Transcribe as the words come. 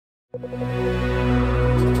Good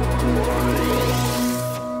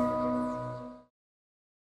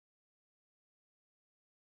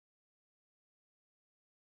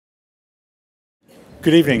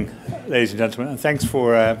evening, ladies and gentlemen, and thanks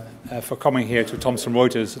for coming here to Thomson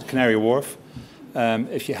Reuters at Canary Wharf.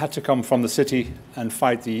 If you had to come from the city and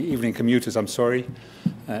fight the evening commuters, I'm sorry.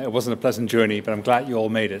 It wasn't a pleasant journey, but I'm glad you all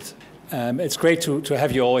made it. It's great to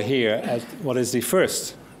have you all here at what is the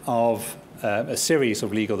first of a series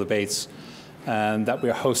of legal debates that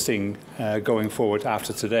we're hosting going forward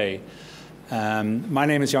after today. My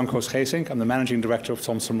name is Jan Koos Geesink. I'm the Managing Director of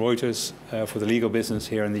Thomson Reuters for the legal business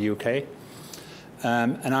here in the UK.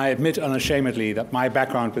 And I admit unashamedly that my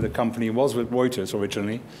background with the company was with Reuters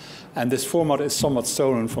originally, and this format is somewhat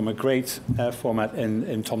stolen from a great format in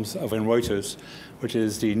Reuters, which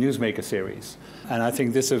is the Newsmaker series. And I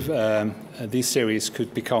think these series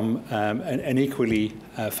could become an equally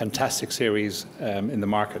fantastic series in the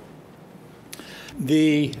market.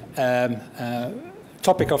 The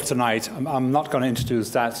topic of tonight, I'm not going to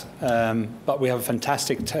introduce that, but we have a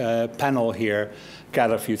fantastic panel here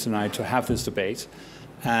gathered for you tonight to have this debate.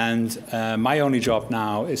 And my only job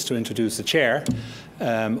now is to introduce the chair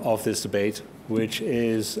of this debate, which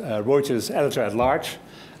is Reuters editor-at-large,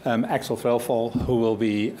 Axel Threlfall, who will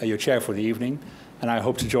be your chair for the evening. And I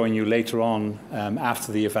hope to join you later on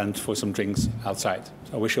after the event for some drinks outside.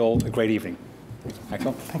 So I wish you all a great evening.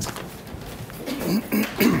 Axel. Thanks.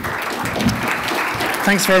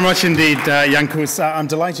 Thanks very much indeed, Jan Koos. I'm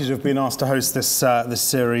delighted to have been asked to host this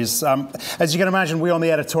series. As you can imagine, we on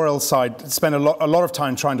the editorial side spend a lot of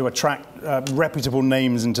time trying to attract reputable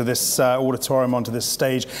names into this auditorium, onto this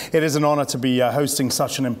stage. It is an honour to be hosting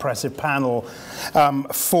such an impressive panel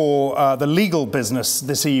for the legal business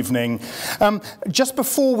this evening. Just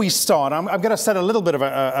before we start, I'm going to set a little bit of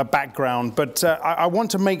a background, but I want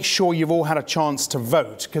to make sure you've all had a chance to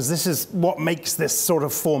vote, because this is what makes this sort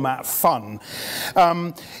of format fun.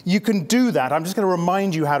 You can do that. I'm just going to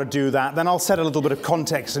remind you how to do that. Then I'll set a little bit of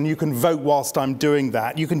context and you can vote whilst I'm doing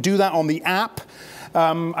that. You can do that on the app.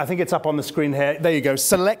 I think it's up on the screen here. There you go.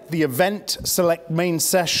 Select the event, select main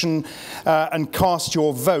session, and cast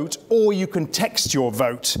your vote, or you can text your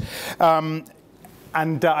vote. And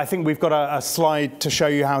I think we've got a slide to show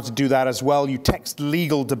you how to do that as well. You text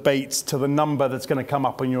legal debates to the number that's going to come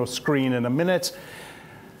up on your screen in a minute.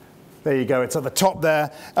 There you go. It's at the top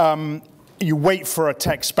there. You wait for a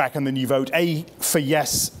text back, and then you vote A for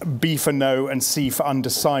yes, B for no, and C for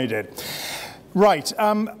undecided. Right,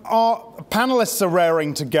 our panelists are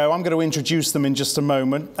raring to go. I'm going to introduce them in just a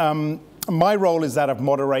moment. My role is that of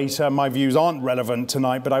moderator. My views aren't relevant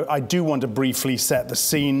tonight, but I do want to briefly set the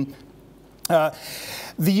scene.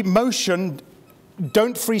 The motion,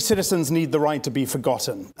 don't free citizens need the right to be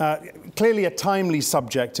forgotten? Clearly a timely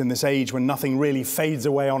subject in this age when nothing really fades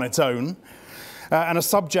away on its own. And a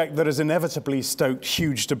subject that has inevitably stoked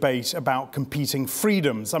huge debate about competing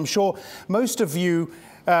freedoms. I'm sure most of you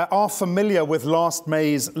are familiar with last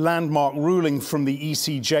May's landmark ruling from the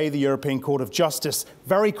ECJ, the European Court of Justice.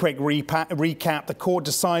 Very quick recap. The court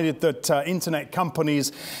decided that internet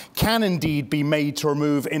companies can indeed be made to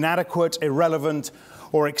remove inadequate, irrelevant,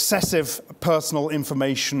 or excessive personal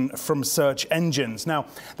information from search engines. Now,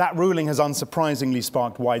 that ruling has unsurprisingly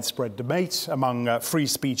sparked widespread debate among free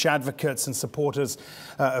speech advocates and supporters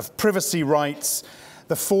of privacy rights.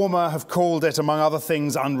 The former have called it, among other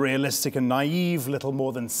things, unrealistic and naive, little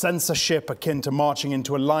more than censorship, akin to marching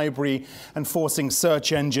into a library and forcing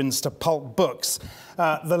search engines to pulp books.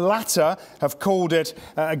 The latter have called it,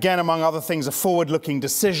 again, among other things, a forward-looking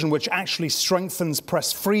decision which actually strengthens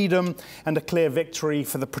press freedom and a clear victory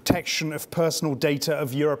for the protection of personal data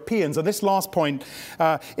of Europeans. And this last point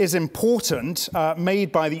is important,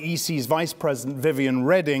 made by the EC's Vice President, Viviane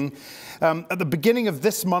Reding. At the beginning of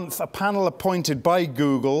this month, a panel appointed by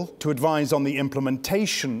Google to advise on the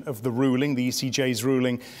implementation of the ruling, the ECJ's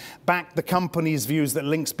ruling, backed the company's views that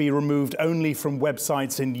links be removed only from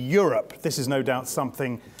websites in Europe. This is no doubt something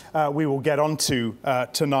we will get onto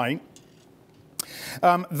tonight.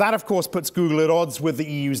 That, of course, puts Google at odds with the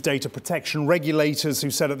EU's data protection regulators,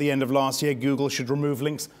 who said at the end of last year Google should remove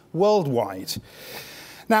links worldwide.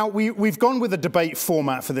 Now, we've gone with a debate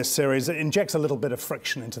format for this series. It injects a little bit of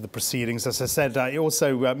friction into the proceedings. As I said, it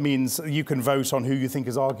also means you can vote on who you think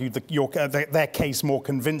has argued their case more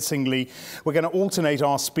convincingly. We're going to alternate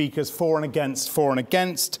our speakers for and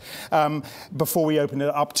against, before we open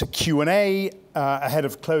it up to Q&A. Ahead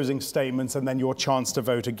of closing statements, and then your chance to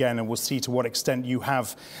vote again, and we'll see to what extent you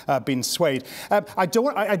have been swayed. I do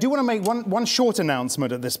want to make one short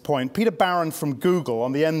announcement at this point. Peter Barron from Google,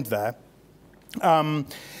 on the end there,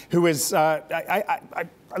 who is,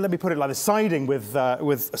 let me put it like this, siding with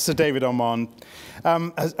Sir David Omand,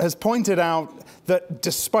 has pointed out that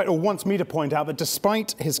despite, or wants me to point out that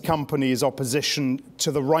despite his company's opposition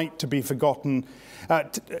to the right to be forgotten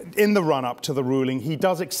in the run-up to the ruling, he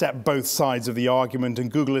does accept both sides of the argument,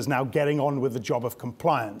 and Google is now getting on with the job of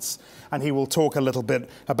compliance. And he will talk a little bit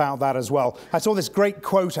about that as well. I saw this great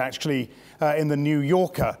quote, actually, in the New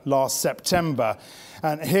Yorker last September.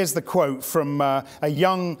 And here's the quote from a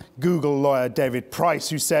young Google lawyer, David Price,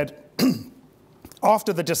 who said,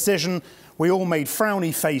 "After the decision, we all made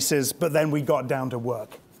frowny faces, but then we got down to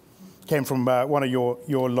work." Came from one of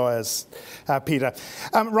your lawyers, Peter.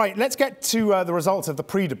 Right, let's get to the results of the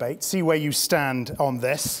pre-debate, see where you stand on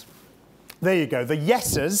this. There you go. The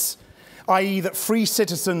yeses, i.e. that free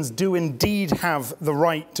citizens do indeed have the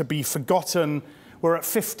right to be forgotten, were at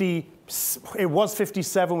 50. It was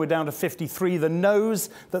 57, we're down to 53. The no's,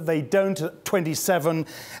 that they don't, at 27,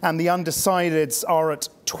 and the undecideds are at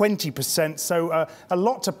 20%. So a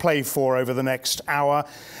lot to play for over the next hour.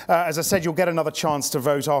 As I said, you'll get another chance to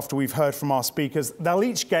vote after we've heard from our speakers. They'll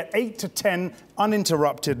each get 8 to 10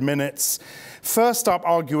 uninterrupted minutes. First up,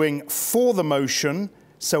 arguing for the motion.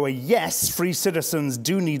 So a yes, free citizens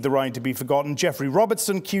do need the right to be forgotten. Geoffrey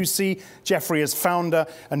Robertson, QC. Geoffrey is founder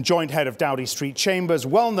and joint head of Doughty Street Chambers,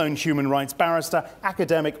 well-known human rights barrister,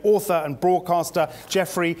 academic, author and broadcaster.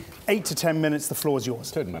 Geoffrey, 8 to 10 minutes. The floor is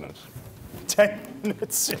yours. 10 minutes. 10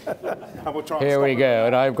 minutes. And we'll try and Here we stop go.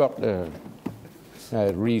 And I've got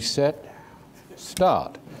reset,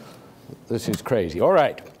 start. This is crazy. All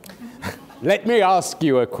right. Let me ask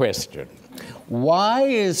you a question. Why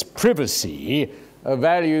is privacy a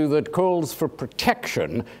value that calls for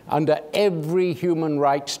protection under every human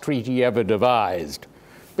rights treaty ever devised?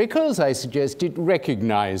 Because, I suggest, it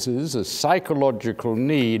recognizes a psychological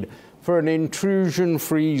need for an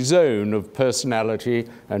intrusion-free zone of personality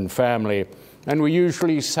and family, and we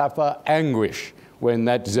usually suffer anguish when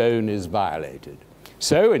that zone is violated.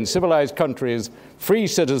 So, in civilized countries, free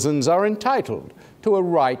citizens are entitled to a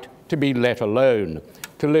right to be let alone,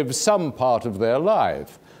 to live some part of their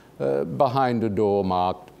life behind a door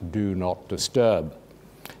marked "Do Not Disturb."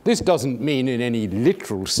 This doesn't mean in any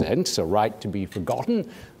literal sense a right to be forgotten,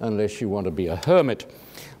 unless you want to be a hermit.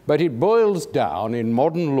 But it boils down in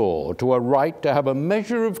modern law to a right to have a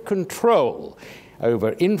measure of control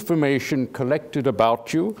over information collected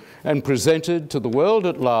about you and presented to the world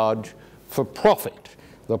at large for profit,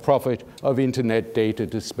 the profit of internet data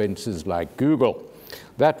dispensers like Google.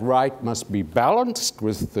 That right must be balanced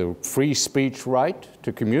with the free speech right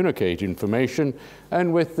to communicate information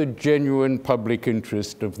and with the genuine public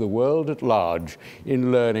interest of the world at large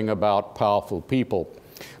in learning about powerful people.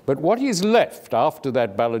 But what is left after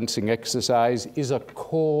that balancing exercise is a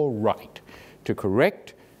core right to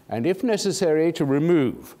correct and, if necessary, to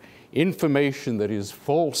remove information that is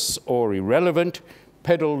false or irrelevant,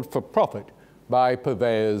 peddled for profit by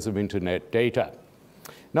purveyors of internet data.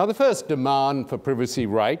 Now, the first demand for privacy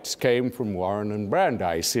rights came from Warren and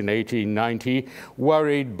Brandeis in 1890,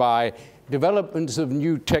 worried by developments of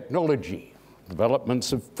new technology,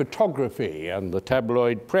 developments of photography and the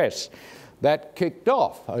tabloid press, that kicked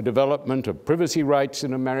off a development of privacy rights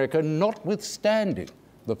in America, notwithstanding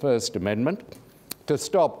the First Amendment, to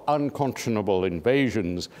stop unconscionable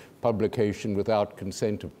invasions, publication without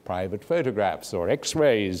consent of private photographs or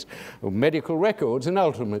X-rays or medical records, and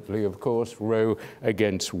ultimately, of course, Roe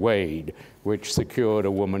against Wade, which secured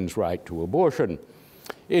a woman's right to abortion.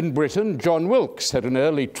 In Britain, John Wilkes had an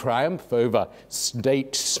early triumph over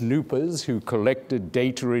state snoopers who collected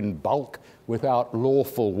data in bulk without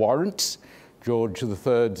lawful warrants, George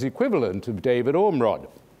III's equivalent of David Ormrod.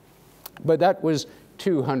 But that was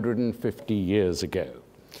 250 years ago.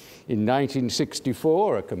 In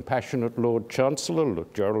 1964, a compassionate Lord Chancellor,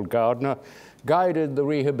 Gerald Gardner, guided the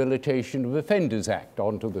Rehabilitation of Offenders Act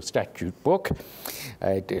onto the statute book,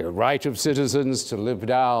 a right of citizens to live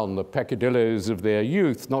down the peccadilloes of their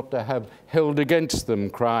youth, not to have held against them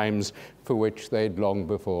crimes for which they'd long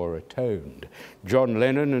before atoned. John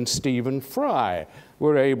Lennon and Stephen Fry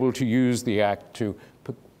were able to use the act to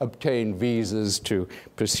obtain visas to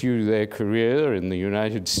pursue their career in the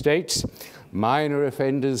United States. Minor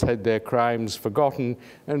offenders had their crimes forgotten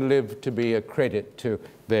and lived to be a credit to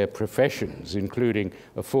their professions, including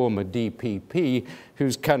a former DPP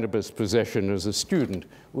whose cannabis possession as a student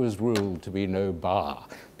was ruled to be no bar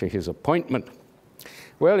to his appointment.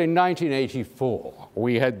 Well, in 1984,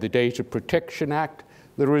 we had the Data Protection Act,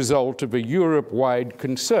 the result of a Europe-wide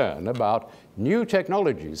concern about new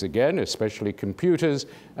technologies, again, especially computers,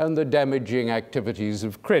 and the damaging activities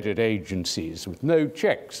of credit agencies with no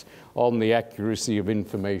checks on the accuracy of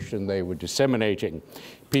information they were disseminating.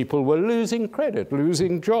 People were losing credit,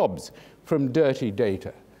 losing jobs from dirty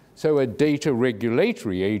data. So a data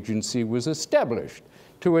regulatory agency was established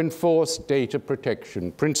to enforce data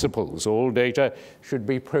protection principles. All data should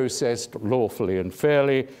be processed lawfully and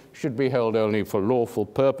fairly, should be held only for lawful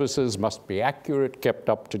purposes, must be accurate, kept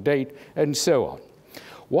up to date, and so on.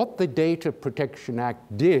 What the Data Protection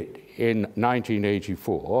Act did in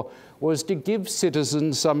 1984 was to give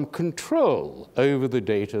citizens some control over the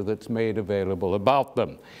data that's made available about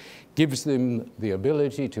them. Gives them the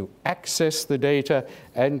ability to access the data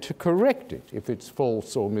and to correct it if it's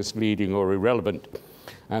false or misleading or irrelevant.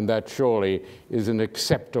 And that surely is an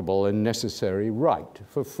acceptable and necessary right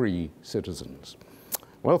for free citizens.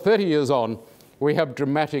 Well, 30 years on, we have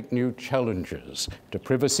dramatic new challenges to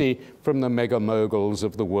privacy from the mega moguls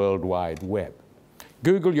of the World Wide Web.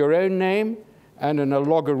 Google your own name, and in a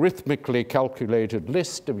logarithmically calculated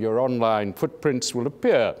list of your online footprints will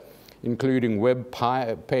appear, including web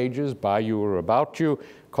pages by you or about you,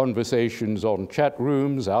 conversations on chat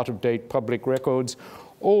rooms, out-of-date public records,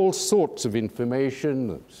 all sorts of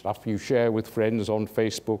information, stuff you share with friends on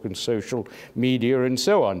Facebook and social media and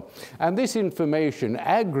so on. And this information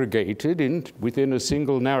aggregated within a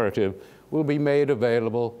single narrative will be made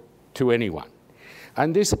available to anyone.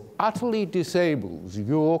 And this utterly disables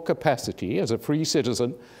your capacity as a free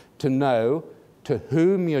citizen to know to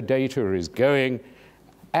whom your data is going,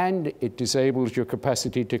 and it disables your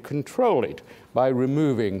capacity to control it by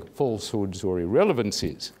removing falsehoods or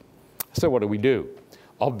irrelevancies. So what do?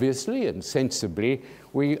 Obviously and sensibly,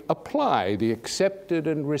 we apply the accepted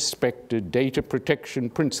and respected data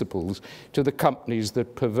protection principles to the companies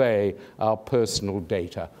that purvey our personal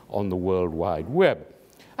data on the World Wide Web.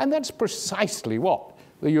 And that's precisely what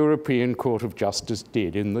the European Court of Justice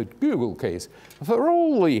did in the Google case. For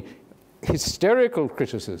all the hysterical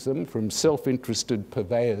criticism from self-interested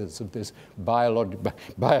purveyors of this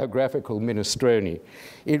biographical minestrone,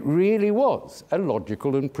 it really was a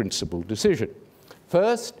logical and principled decision.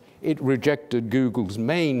 First, it rejected Google's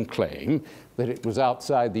main claim that it was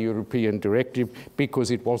outside the European directive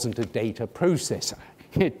because it wasn't a data processor.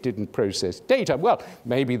 It didn't process data. Well,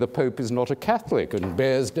 maybe the Pope is not a Catholic and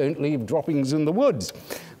bears don't leave droppings in the woods.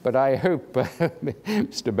 But I hope,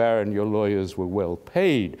 Mr. Barron, your lawyers were well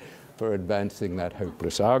paid for advancing that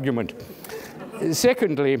hopeless argument.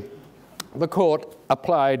 Secondly, the court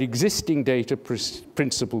applied existing data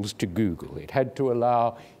principles to Google. It had to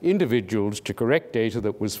allow individuals to correct data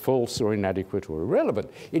that was false or inadequate or irrelevant.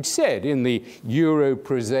 It said in the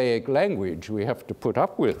Euro-prosaic language we have to put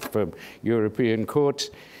up with from European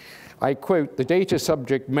courts, I quote, "The data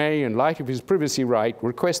subject may, in light of his privacy right,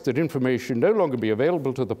 request that information no longer be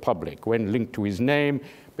available to the public when linked to his name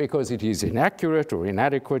because it is inaccurate or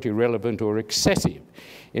inadequate, irrelevant, or excessive.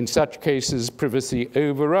 In such cases, privacy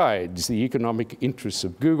overrides the economic interests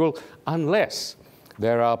of Google unless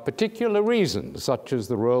there are particular reasons, such as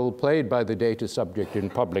the role played by the data subject in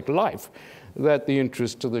public life, that the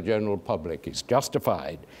interest to the general public is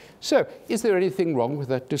justified." So, is there anything wrong with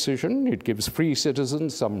that decision? It gives free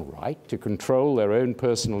citizens some right to control their own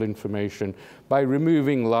personal information by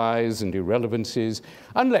removing lies and irrelevancies,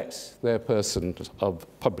 unless they're persons of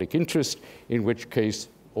public interest, in which case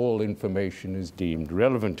all information is deemed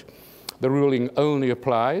relevant. The ruling only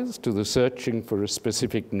applies to the searching for a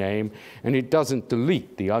specific name, and it doesn't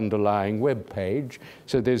delete the underlying web page,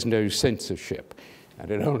 so there's no censorship. And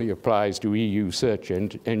it only applies to EU search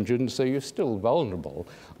engines, so you're still vulnerable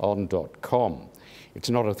on .com. It's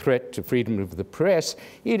not a threat to freedom of the press.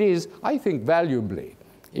 It is, I think, valuably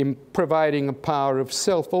in providing a power of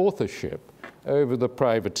self-authorship over the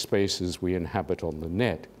private spaces we inhabit on the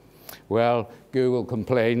net. Well, Google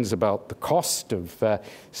complains about the cost of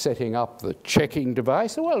setting up the checking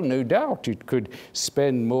device. Well, no doubt it could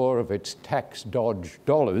spend more of its tax dodge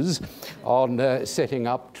dollars on setting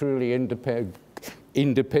up truly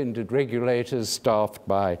independent regulators staffed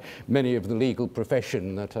by many of the legal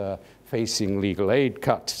profession that are facing legal aid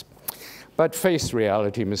cuts. But face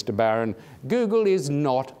reality, Mr. Barron, Google is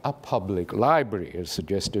not a public library, as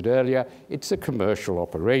suggested earlier. It's a commercial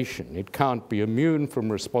operation. It can't be immune from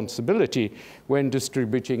responsibility when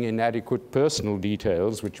distributing inadequate personal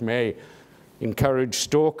details, which may encourage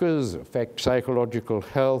stalkers, affect psychological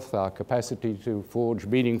health, our capacity to forge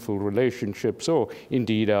meaningful relationships, or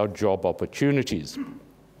indeed our job opportunities.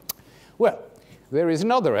 Well, there is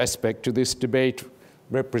another aspect to this debate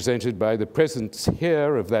represented by the presence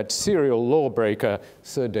here of that serial lawbreaker,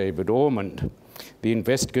 Sir David Omand. The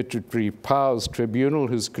Investigatory Powers Tribunal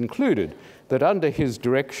has concluded that under his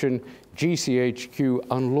direction, GCHQ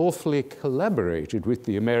unlawfully collaborated with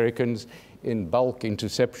the Americans in bulk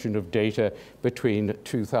interception of data between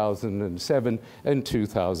 2007 and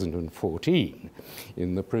 2014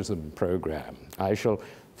 in the PRISM program. I shall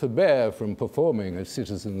forbear from performing a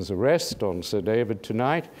citizen's arrest on Sir David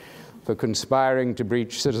tonight for conspiring to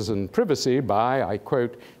breach citizen privacy by, I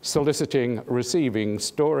quote, soliciting, receiving,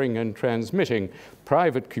 storing and transmitting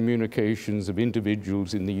private communications of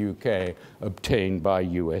individuals in the UK obtained by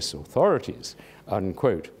US authorities,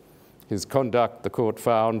 unquote. His conduct, the court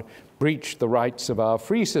found, breached the rights of our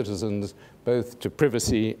free citizens both to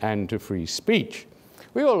privacy and to free speech.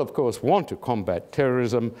 We all, of course, want to combat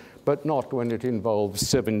terrorism, but not when it involves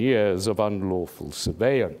 7 years of unlawful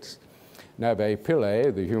surveillance. Nave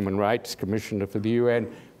Pillay, the Human Rights Commissioner for the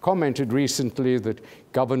UN, commented recently that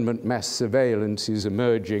government mass surveillance is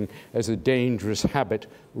emerging as a dangerous habit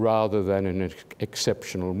rather than an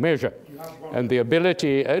exceptional measure. And the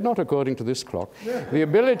ability, not according to this clock, the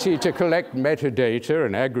ability to collect metadata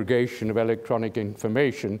and aggregation of electronic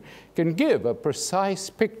information can give a precise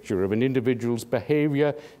picture of an individual's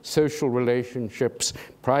behavior, social relationships,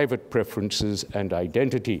 private preferences, and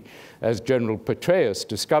identity, as General Petraeus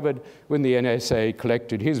discovered when the NSA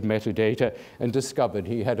collected his metadata and discovered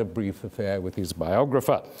he had a brief affair with his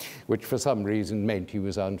biographer, which for some reason meant he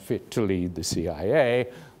was unfit to lead the CIA,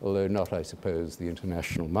 although not, I suppose, the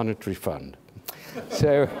International Monetary Fund.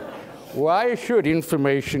 So why should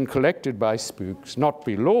information collected by spooks not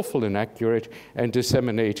be lawful and accurate and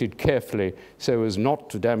disseminated carefully so as not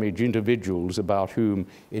to damage individuals about whom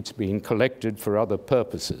it's been collected for other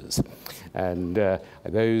purposes? And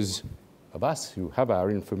those of us who have our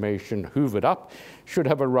information hoovered up should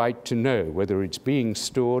have a right to know whether it's being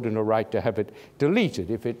stored and a right to have it deleted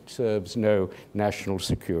if it serves no national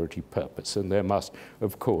security purpose. And there must,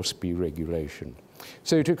 of course, be regulation.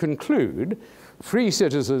 So to conclude, free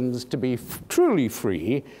citizens, to be truly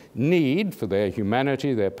free, need, for their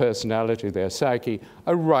humanity, their personality, their psyche,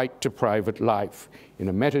 a right to private life. In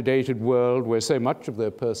a metadated world where so much of their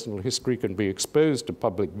personal history can be exposed to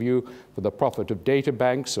public view for the profit of data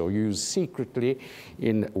banks or used secretly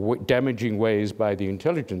in damaging ways by the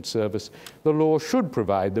intelligence service, the law should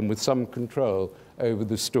provide them with some control over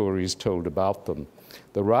the stories told about them.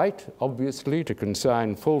 The right, obviously, to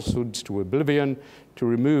consign falsehoods to oblivion, to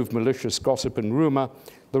remove malicious gossip and rumor,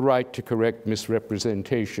 the right to correct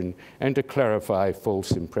misrepresentation and to clarify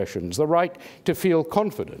false impressions, the right to feel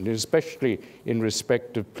confident, especially in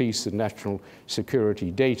respect of police and national security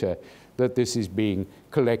data, that this is being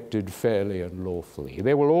collected fairly and lawfully.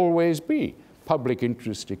 There will always be public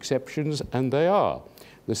interest exceptions, and they are.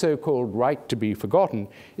 The so-called right to be forgotten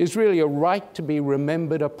is really a right to be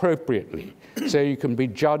remembered appropriately, so you can be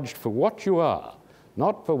judged for what you are,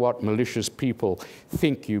 not for what malicious people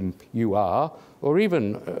think you are, or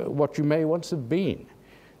even what you may once have been.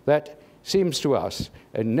 That seems to us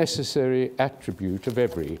a necessary attribute of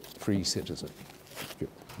every free citizen. Thank you.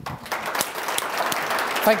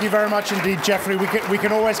 Thank you very much indeed, Geoffrey. We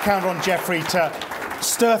can always count on Geoffrey to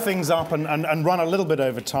stir things up and run a little bit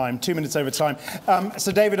over time, 2 minutes over time.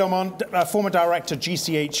 Sir David Omand, former director,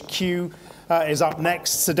 GCHQ, is up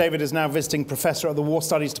next. Sir David is now visiting professor at the War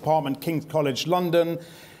Studies Department, King's College London.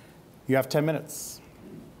 You have 10 minutes.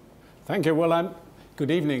 Thank you. Well,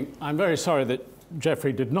 good evening. I'm very sorry that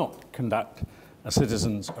Geoffrey did not conduct a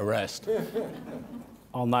citizen's arrest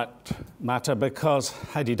on that matter, because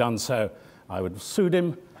had he done so, I would have sued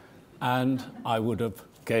him and I would have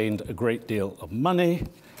gained a great deal of money,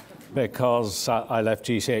 because I left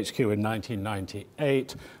GCHQ in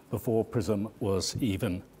 1998 before PRISM was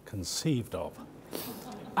even conceived of.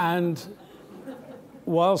 And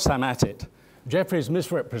whilst I'm at it, Geoffrey's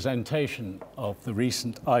misrepresentation of the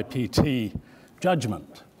recent IPT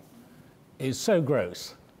judgment is so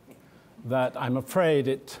gross that I'm afraid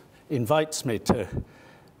it invites me to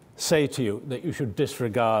say to you that you should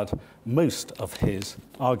disregard most of his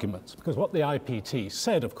arguments. Because what the IPT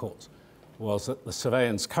said, of course, was that the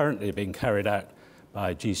surveillance currently being carried out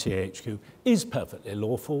by GCHQ is perfectly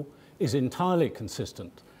lawful, is entirely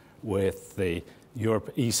consistent with the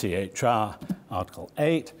Europe ECHR Article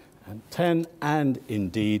 8 and 10, and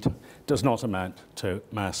indeed does not amount to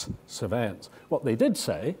mass surveillance. What they did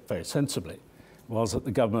say, very sensibly, was that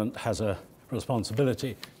the government has a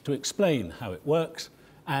responsibility to explain how it works,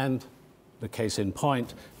 and the case in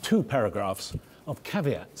point, 2 paragraphs of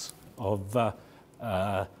caveats, of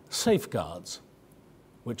safeguards,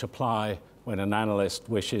 which apply when an analyst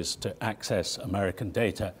wishes to access American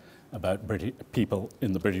data about people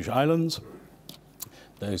in the British Islands.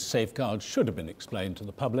 Those safeguards should have been explained to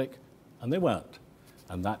the public, and they weren't.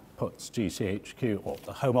 And that puts GCHQ, or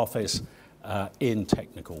the Home Office, in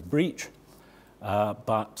technical breach.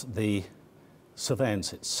 But the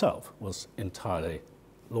surveillance itself was entirely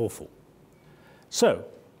lawful. So,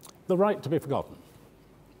 the right to be forgotten.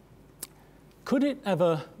 Could it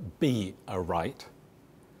ever be a right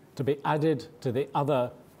to be added to the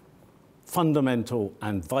other fundamental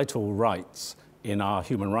and vital rights in our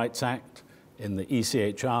Human Rights Act, in the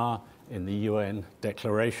ECHR, in the UN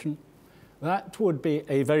Declaration? That would be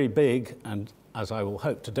a very big and, as I will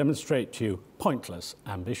hope to demonstrate to you, pointless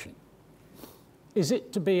ambition. Is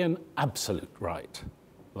it to be an absolute right,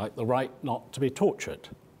 like the right not to be tortured?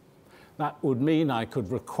 That would mean I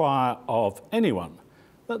could require of anyone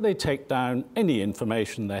that they take down any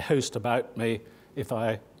information they host about me if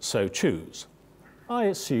I so choose. I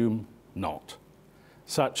assume not.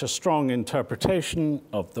 Such a strong interpretation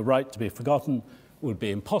of the right to be forgotten would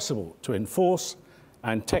be impossible to enforce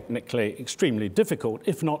and technically extremely difficult,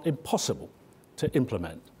 if not impossible, to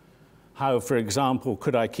implement. How, for example,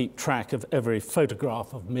 could I keep track of every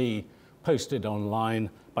photograph of me posted online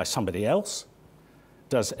by somebody else?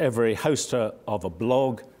 Does every hoster of a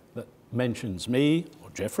blog that mentions me or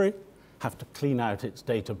Geoffrey have to clean out its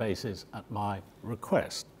databases at my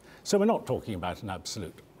request? So we're not talking about an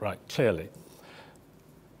absolute right, clearly.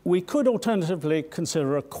 We could alternatively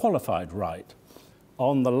consider a qualified right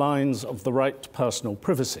on the lines of the right to personal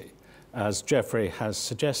privacy, as Geoffrey has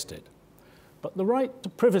suggested. But the right to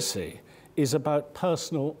privacy is about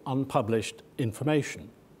personal, unpublished information.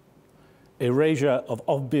 Erasure of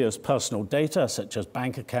obvious personal data, such as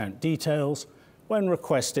bank account details, when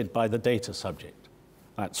requested by the data subject.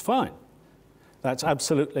 That's fine. That's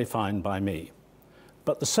absolutely fine by me.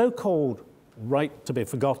 But the so-called right to be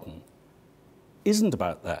forgotten isn't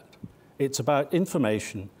about that. It's about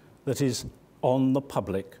information that is on the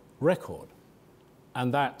public record.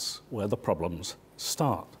 And that's where the problems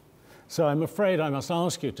start. So I'm afraid I must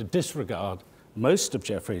ask you to disregard most of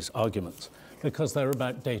Geoffrey's arguments because they're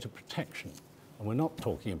about data protection. And we're not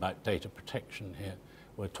talking about data protection here.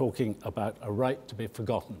 We're talking about a right to be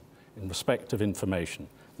forgotten in respect of information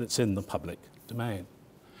that's in the public domain.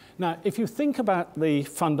 Now, if you think about the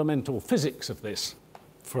fundamental physics of this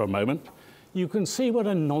for a moment, you can see what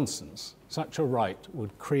a nonsense such a right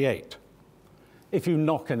would create. If you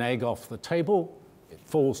knock an egg off the table, it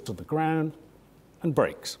falls to the ground and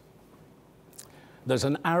breaks. There's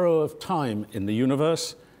an arrow of time in the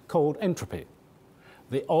universe called entropy.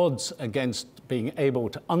 The odds against being able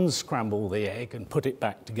to unscramble the egg and put it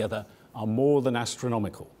back together are more than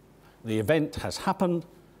astronomical. The event has happened.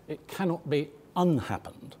 It cannot be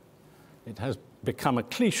unhappened. It has become a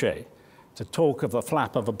cliche to talk of the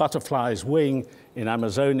flap of a butterfly's wing in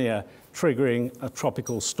Amazonia triggering a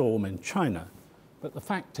tropical storm in China. But the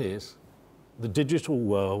fact is, the digital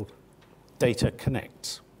world, data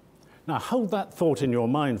connects. Now, hold that thought in your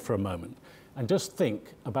mind for a moment and just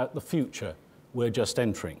think about the future we're just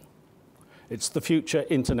entering. It's the future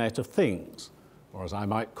Internet of Things, or as I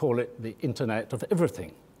might call it, the Internet of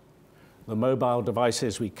Everything. The mobile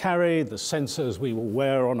devices we carry, the sensors we will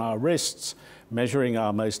wear on our wrists, measuring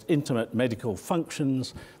our most intimate medical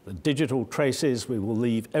functions, the digital traces we will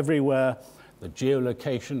leave everywhere, the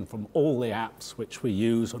geolocation from all the apps which we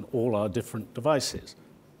use on all our different devices.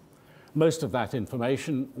 Most of that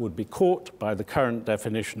information would be caught by the current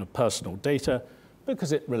definition of personal data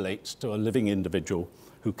because it relates to a living individual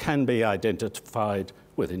who can be identified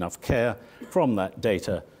with enough care from that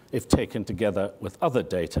data if taken together with other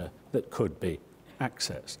data that could be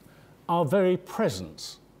accessed. Our very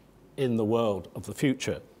presence in the world of the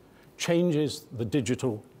future changes the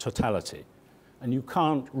digital totality, and you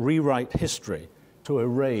can't rewrite history to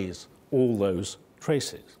erase all those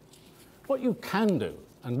traces. What you can do,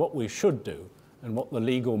 and what we should do, and what the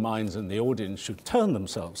legal minds in the audience should turn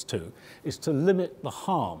themselves to, is to limit the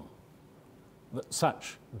harm that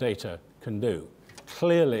such data can do.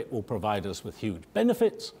 Clearly, it will provide us with huge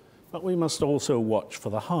benefits, but we must also watch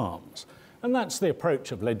for the harms. And that's the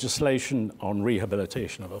approach of legislation on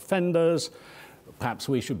rehabilitation of offenders. Perhaps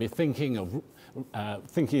we should be thinking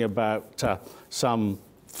about some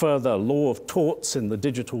further law of torts in the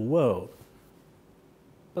digital world.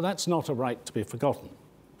 But that's not a right to be forgotten.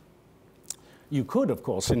 You could, of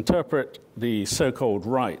course, interpret the so-called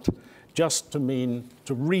right just to mean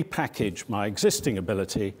to repackage my existing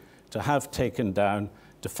ability to have taken down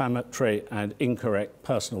defamatory and incorrect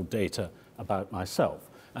personal data about myself.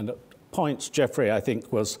 And at points, Geoffrey, I think,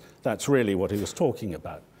 that's really what he was talking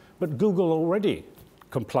about. But Google already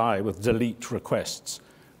comply with delete requests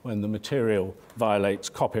when the material violates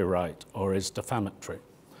copyright or is defamatory.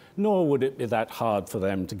 Nor would it be that hard for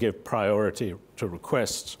them to give priority to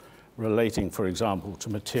requests relating, for example, to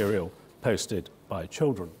material posted by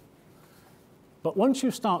children. But once you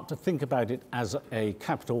start to think about it as a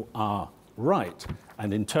capital R right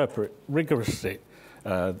and interpret it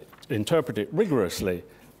rigorously,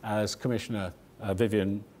 as Commissioner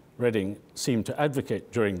Viviane Reding seemed to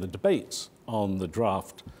advocate during the debates on the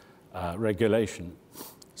draft regulation,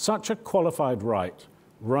 such a qualified right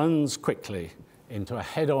runs quickly into a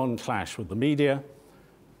head-on clash with the media,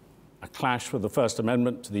 a clash with the First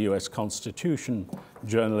Amendment to the US Constitution,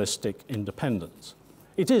 journalistic independence.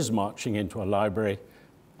 It is marching into a library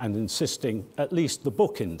and insisting at least the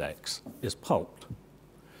book index is pulped.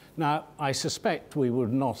 Now, I suspect we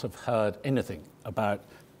would not have heard anything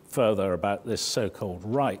further about this so-called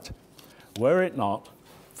right, were it not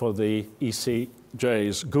for the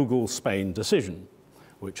ECJ's Google Spain decision,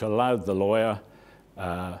 which allowed the lawyer,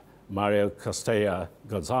 Mario Costella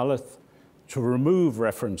Gonzalez, to remove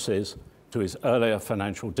references to his earlier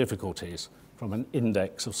financial difficulties from an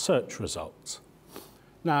index of search results.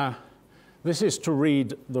 Now, this is to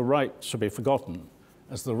read the right to be forgotten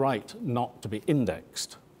as the right not to be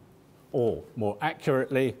indexed, or more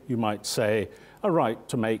accurately, you might say, a right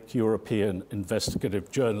to make European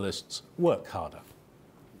investigative journalists work harder.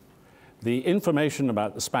 The information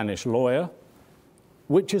about the Spanish lawyer,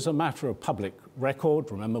 which is a matter of public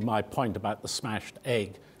record, remember my point about the smashed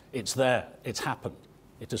egg, it's there, it's happened,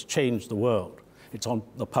 it has changed the world. It's on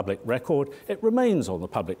the public record, it remains on the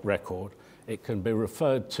public record, it can be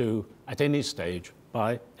referred to at any stage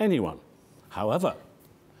by anyone. However,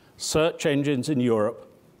 search engines in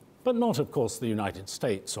Europe, but not of course the United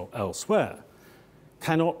States or elsewhere,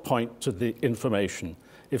 cannot point to the information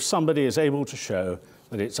if somebody is able to show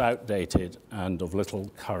that it's outdated and of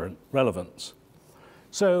little current relevance.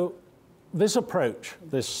 So this approach,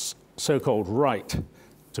 this so-called right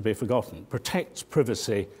to be forgotten, protects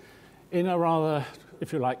privacy in a rather,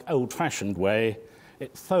 if you like, old-fashioned way.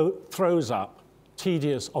 It throws up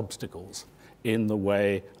tedious obstacles in the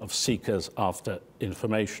way of seekers after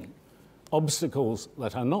information, obstacles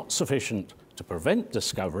that are not sufficient to prevent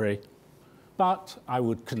discovery, but I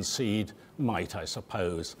would concede might, I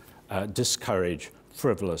suppose, discourage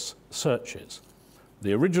frivolous searches.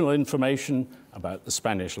 The original information about the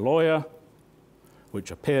Spanish lawyer,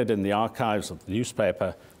 which appeared in the archives of the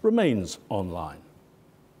newspaper, remains online.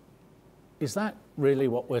 Is that really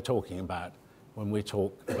what we're talking about when we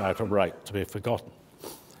talk about a right to be forgotten?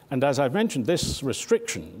 And as I've mentioned, this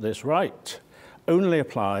restriction, this right, only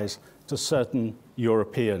applies to certain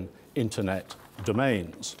European internet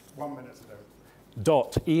domains. 1 minute ago.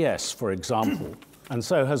 .es, for example, and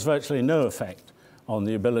so has virtually no effect on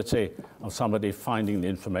the ability of somebody finding the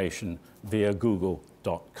information via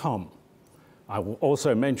google.com. I will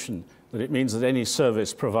also mention that it means that any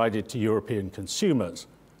service provided to European consumers,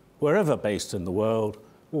 wherever based in the world,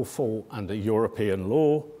 will fall under European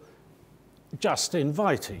law, just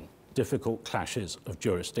inviting difficult clashes of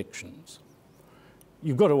jurisdictions.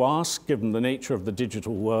 You've got to ask, given the nature of the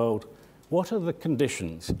digital world, what are the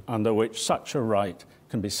conditions under which such a right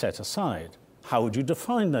can be set aside? How would you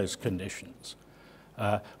define those conditions?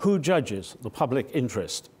 Who judges the public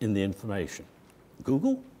interest in the information?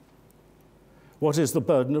 Google? What is the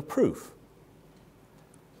burden of proof?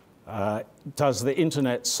 Does the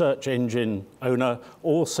internet search engine owner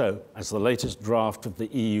also, as the latest draft of the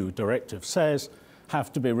EU directive says,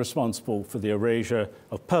 have to be responsible for the erasure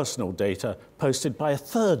of personal data posted by a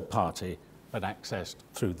third party but accessed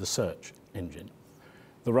through the search engine?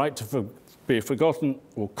 The right to be forgotten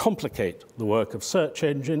will complicate the work of search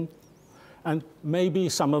engine, and maybe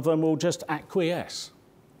some of them will just acquiesce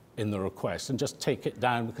in the request and just take it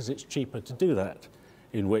down because it's cheaper to do that,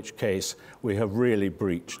 in which case we have really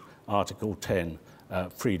breached Article 10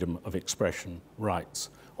 freedom of expression rights.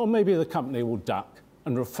 Or maybe the company will duck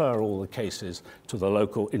and refer all the cases to the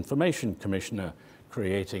local information commissioner,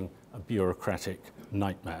 creating a bureaucratic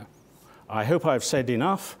nightmare. I hope I've said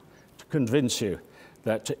enough to convince you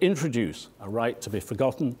that to introduce a right to be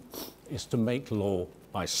forgotten is to make law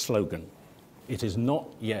by slogan. It is not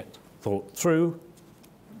yet thought through.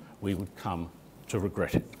 We would come to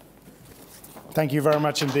regret it. Thank you very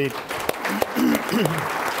much indeed.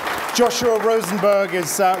 Joshua Rozenberg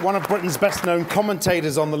is one of Britain's best-known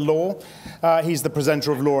commentators on the law. He's the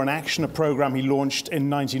presenter of Law in Action, a programme he launched in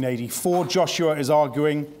 1984. Joshua is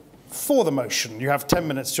arguing for the motion. You have 10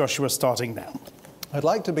 minutes, Joshua, starting now. I'd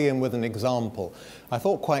like to begin with an example. I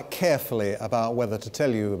thought quite carefully about whether to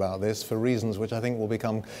tell you about this for reasons which I think will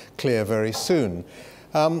become clear very soon.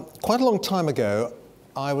 Quite a long time ago,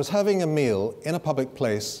 I was having a meal in a public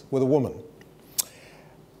place with a woman.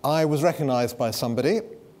 I was recognised by somebody,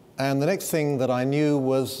 and the next thing that I knew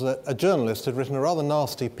was that a journalist had written a rather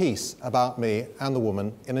nasty piece about me and the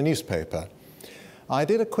woman in a newspaper. I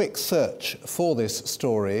did a quick search for this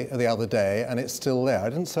story the other day, and it's still there. I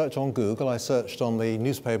didn't search on Google, I searched on the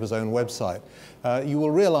newspaper's own website. You will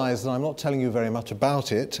realise that I'm not telling you very much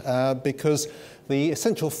about it because the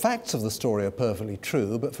essential facts of the story are perfectly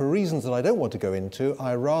true, but for reasons that I don't want to go into,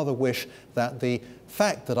 I rather wish that the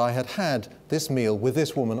fact that I had had this meal with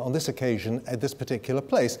this woman on this occasion at this particular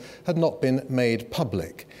place had not been made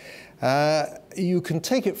public. You can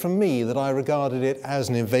take it from me that I regarded it as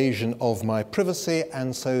an invasion of my privacy,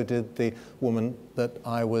 and so did the woman that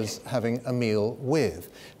I was having a meal with.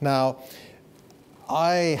 Now,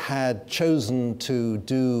 I had chosen to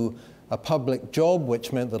do a public job,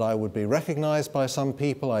 which meant that I would be recognized by some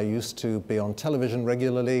people. I used to be on television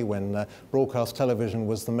regularly when broadcast television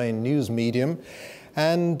was the main news medium.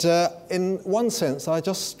 And in one sense, I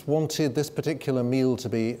just wanted this particular meal to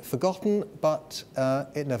be forgotten, but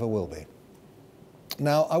it never will be.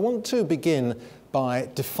 Now, I want to begin by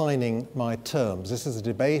defining my terms. This is a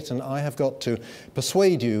debate, and I have got to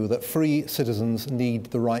persuade you that free citizens need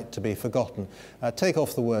the right to be forgotten. Take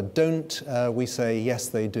off the word don't, we say yes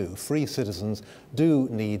they do. Free citizens do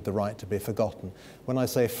need the right to be forgotten. When I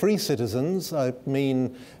say free citizens, I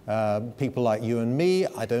mean people like you and me.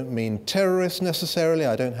 I don't mean terrorists necessarily.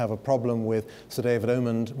 I don't have a problem with Sir David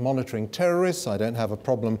Omand monitoring terrorists. I don't have a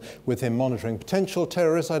problem with him monitoring potential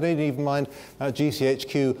terrorists. I don't even mind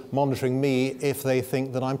GCHQ monitoring me if they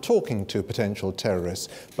think that I'm talking to potential terrorists.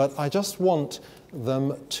 But I just want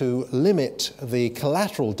them to limit the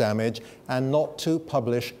collateral damage and not to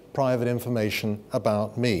publish private information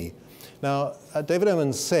about me. Now, David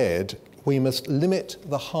Omand said we must limit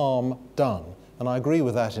the harm done, and I agree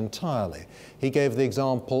with that entirely. He gave the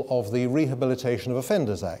example of the Rehabilitation of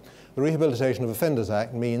Offenders Act. The Rehabilitation of Offenders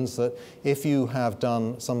Act means that if you have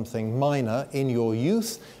done something minor in your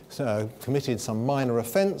youth, committed some minor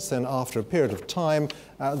offence, then after a period of time,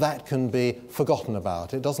 that can be forgotten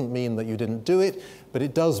about. It doesn't mean that you didn't do it, but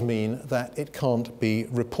it does mean that it can't be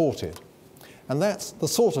reported. And that's the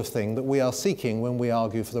sort of thing that we are seeking when we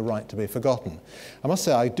argue for the right to be forgotten. I must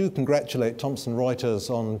say I do congratulate Thomson Reuters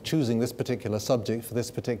on choosing this particular subject for this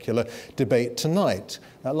particular debate tonight.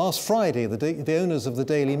 Last Friday, the owners of the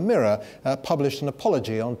Daily Mirror published an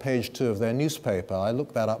apology on page 2 of their newspaper. I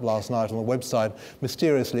looked that up last night on the website.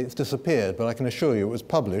 Mysteriously, it's disappeared, but I can assure you it was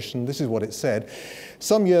published, and this is what it said.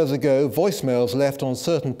 Some years ago, voicemails left on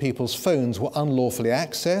certain people's phones were unlawfully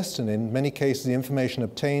accessed, and in many cases, the information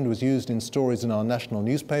obtained was used in stories in our national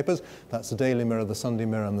newspapers. That's the Daily Mirror, the Sunday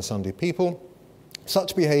Mirror, and the Sunday People.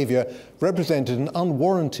 Such behaviour represented an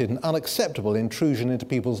unwarranted and unacceptable intrusion into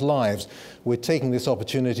people's lives. We're taking this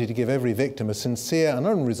opportunity to give every victim a sincere and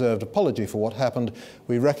unreserved apology for what happened.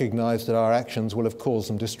 We recognise that our actions will have caused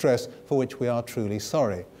them distress, for which we are truly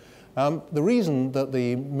sorry. The reason that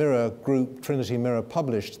the Mirror group, Trinity Mirror,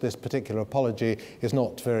 published this particular apology is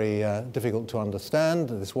not very difficult to understand.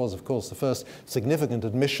 This was, of course, the first significant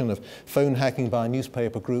admission of phone hacking by a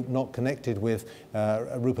newspaper group not connected with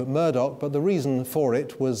Rupert Murdoch, but the reason for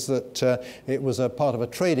it was that it was a part of a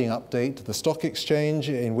trading update to the stock exchange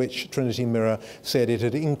in which Trinity Mirror said it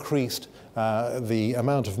had increased the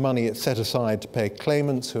amount of money it set aside to pay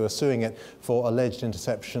claimants who are suing it for alleged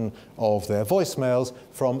interception of their voicemails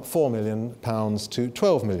from £4 million to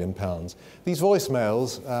 £12 million. These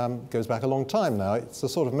voicemails goes back a long time now. It's the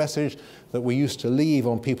sort of message that we used to leave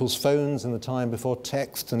on people's phones in the time before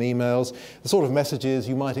texts and emails, the sort of messages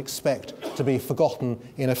you might expect to be forgotten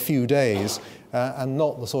in a few days, and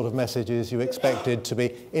not the sort of messages you expected to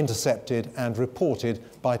be intercepted and reported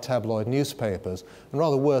by tabloid newspapers. And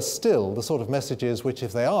rather worse still, the sort of messages which,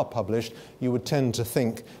 if they are published, you would tend to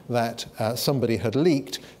think that somebody had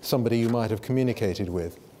leaked, somebody you might have communicated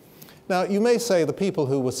with. Now, you may say the people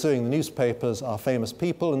who were suing the newspapers are famous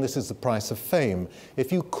people, and this is the price of fame.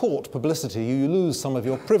 If you court publicity, you lose some of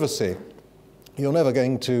your privacy. You're never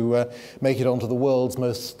going to make it onto the world's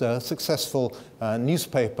most successful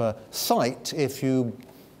newspaper site if you,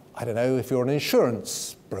 I don't know, if you're an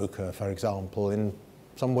insurance broker, for example, in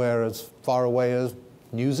somewhere as far away as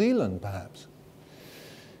New Zealand, perhaps.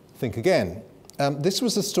 Think again. This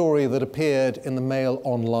was a story that appeared in the Mail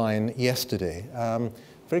Online yesterday.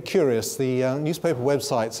 Very curious, the newspaper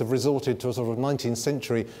websites have resorted to a sort of 19th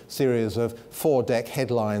century series of 4-deck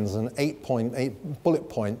headlines and 8 bullet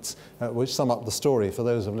points which sum up the story for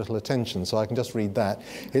those of little attention, so I can just read that.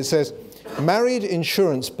 It says, married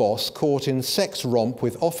insurance boss caught in sex romp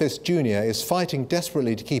with office junior is fighting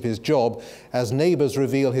desperately to keep his job as neighbours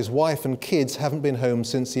reveal his wife and kids haven't been home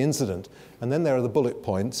since the incident. And then there are the bullet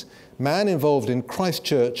points. Man involved in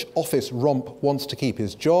Christchurch office romp wants to keep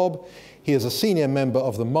his job. He is a senior member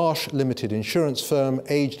of the Marsh Limited insurance firm,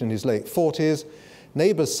 aged in his late 40s.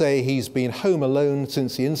 Neighbours say he's been home alone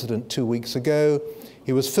since the incident 2 weeks ago.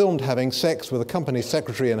 He was filmed having sex with a company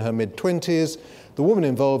secretary in her mid-20s. The woman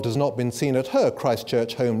involved has not been seen at her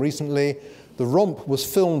Christchurch home recently. The romp was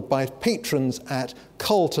filmed by patrons at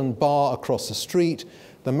Carlton Bar across the street.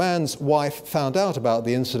 The man's wife found out about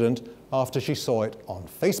the incident after she saw it on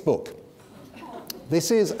Facebook. This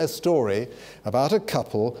is a story about a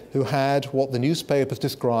couple who had what the newspapers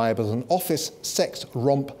describe as an office sex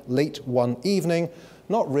romp late one evening,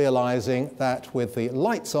 not realising that with the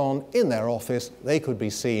lights on in their office, they could be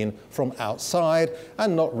seen from outside,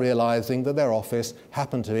 and not realising that their office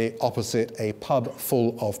happened to be opposite a pub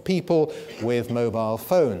full of people with mobile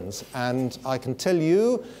phones. And I can tell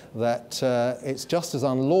you that it's just as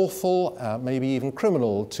unlawful, maybe even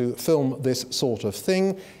criminal, to film this sort of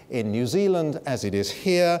thing in New Zealand as it is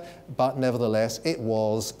here, but nevertheless it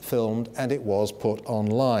was filmed and it was put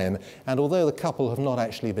online. And although the couple have not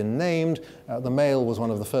actually been named, the Mail was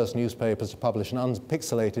one of the first newspapers to publish an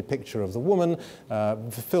unpixelated picture of the woman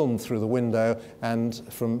filmed through the window, and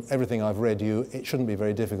from everything I've read you, it shouldn't be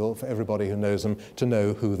very difficult for everybody who knows them to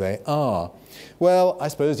know who they are. Well, I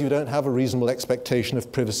suppose you don't have a reasonable expectation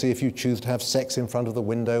of privacy if you choose to have sex in front of the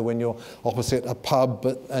window when you're opposite a pub,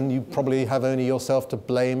 and you probably have only yourself to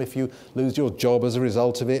blame if you lose your job as a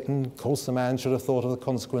result of it. And of course the man should have thought of the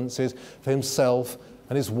consequences for himself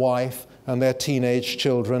and his wife and their teenage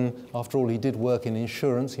children. After all, he did work in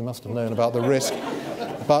insurance. He must have known about the risk.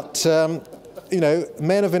 But you know,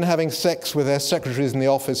 men have been having sex with their secretaries in the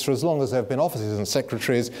office for as long as there have been offices and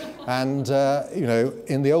secretaries. And, you know,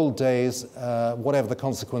 in the old days, whatever the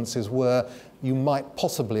consequences were, you might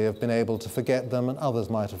possibly have been able to forget them and others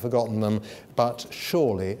might have forgotten them. But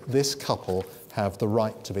surely this couple have the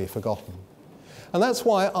right to be forgotten. And that's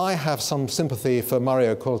why I have some sympathy for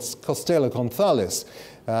Mario Costello Gonzalez,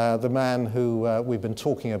 the man who we've been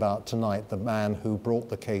talking about tonight, the man who brought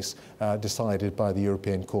the case decided by the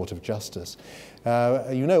European Court of Justice.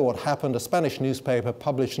 You know what happened. A Spanish newspaper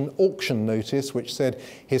published an auction notice which said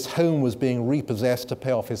his home was being repossessed to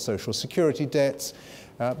pay off his social security debts.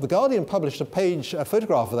 The Guardian published a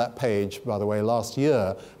photograph of that page, by the way, last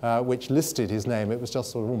year, which listed his name. It was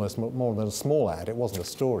just sort of almost more than a small ad. It wasn't a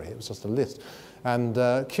story. It was just a list. And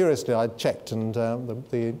curiously, I checked, and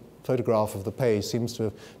the photograph of the page seems to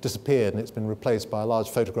have disappeared, and it's been replaced by a large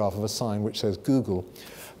photograph of a sign which says Google.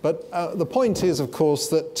 But the point is, of course,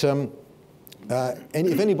 that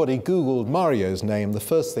if anybody Googled Mario's name, the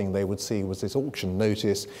first thing they would see was this auction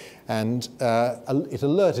notice, and it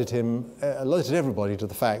alerted everybody to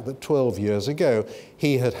the fact that 12 years ago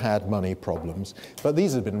he had had money problems. But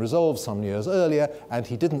these had been resolved some years earlier, and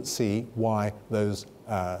he didn't see why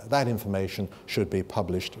that information should be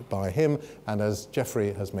published by him. And as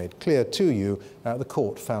Geoffrey has made clear to you, the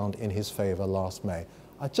court found in his favour last May.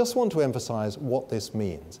 I just want to emphasise what this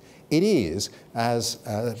means. It is, as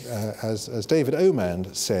David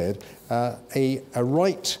Omand said, a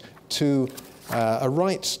right to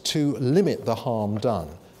limit the harm done.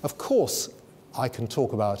 Of course, I can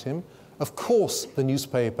talk about him. Of course, the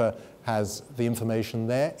newspaper has the information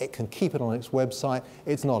there. It can keep it on its website.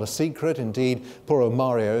 It's not a secret. Indeed, poor old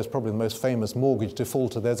Mario is probably the most famous mortgage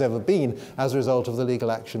defaulter there's ever been as a result of the legal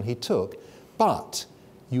action he took. But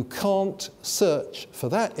you can't search for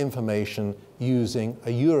that information using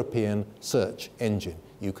a European search engine.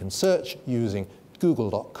 You can search using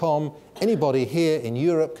google.com. Anybody here in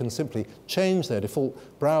Europe can simply change their default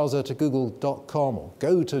browser to google.com or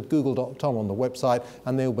go to google.com on the website,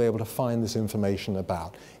 and they'll be able to find this information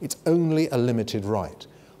about. It's only a limited right.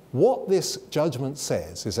 What this judgment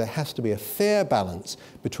says is there has to be a fair balance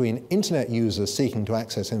between internet users seeking to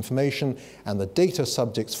access information and the data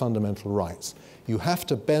subject's fundamental rights. You have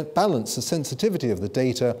to balance the sensitivity of the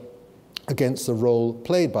data against the role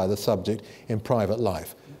played by the subject in private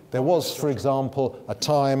life. There was, for example, a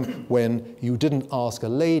time when you didn't ask a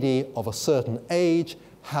lady of a certain age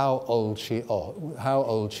how old she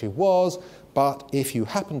was, but if you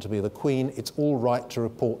happen to be the Queen, it's all right to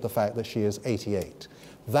report the fact that she is 88.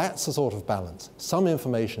 That's the sort of balance. Some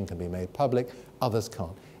information can be made public, others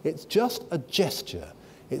can't. It's just a gesture.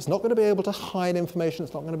 It's not going to be able to hide information.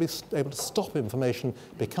 It's not going to be able to stop information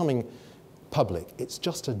becoming public. It's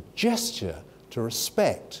just a gesture to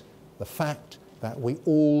respect the fact that we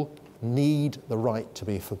all need the right to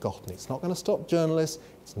be forgotten. It's not going to stop journalists.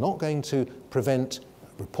 It's not going to prevent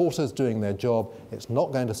reporters doing their job. It's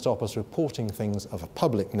not going to stop us reporting things of a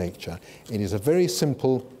public nature. It is a very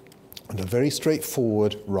simple and a very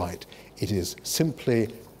straightforward right. It is simply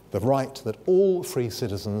the right that all free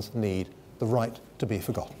citizens need, the right to be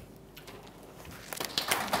forgotten.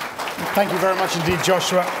 Thank you very much indeed,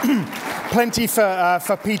 Joshua. Plenty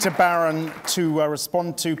for Peter Barron to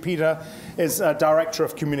respond to. Peter is Director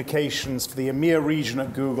of Communications for the EMEA region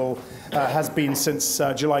at Google, has been since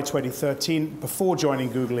July 2013. Before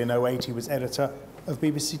joining Google in 2008, he was editor of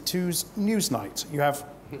BBC Two's Newsnight. You have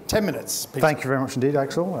 10 minutes, Peter. Thank you very much indeed,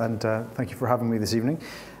 Axel, and thank you for having me this evening.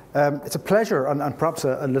 It's a pleasure and perhaps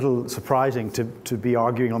a little surprising to be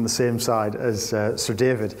arguing on the same side as Sir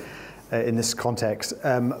David in this context.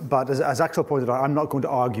 But as Axel pointed out, I'm not going to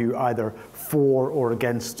argue either for or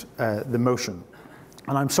against the motion.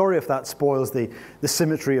 And I'm sorry if that spoils the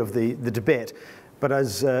symmetry of the debate. But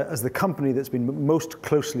as the company that's been most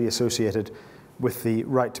closely associated with the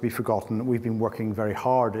right to be forgotten, we've been working very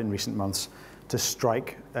hard in recent months to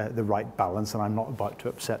strike the right balance, and I'm not about to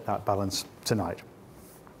upset that balance tonight.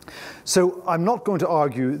 So I'm not going to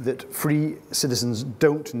argue that free citizens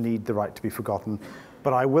don't need the right to be forgotten,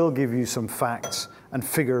 but I will give you some facts and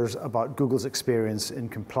figures about Google's experience in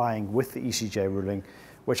complying with the ECJ ruling,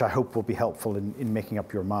 which I hope will be helpful in making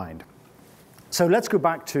up your mind. So let's go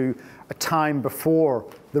back to a time before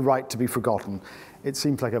the right to be forgotten. It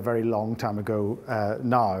seems like a very long time ago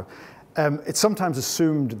now. It's sometimes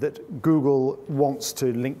assumed that Google wants to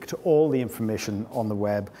link to all the information on the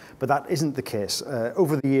web, but that isn't the case.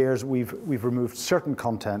 Over the years, we've removed certain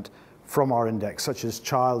content from our index, such as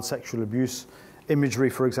child sexual abuse, imagery,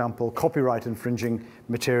 for example, copyright infringing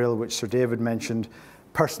material, which Sir David mentioned,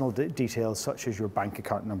 personal details such as your bank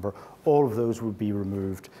account number. All of those would be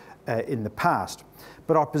removed in the past.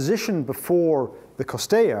 But our position before the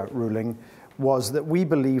Costella ruling was that we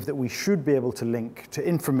believe that we should be able to link to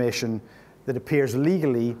information that appears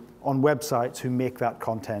legally on websites who make that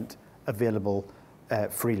content available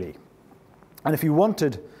freely. And if you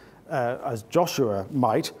wanted, as Joshua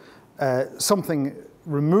might, something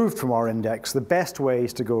removed from our index, the best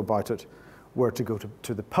ways to go about it were to go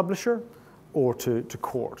to the publisher or to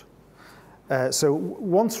court. So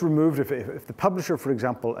once removed, if the publisher, for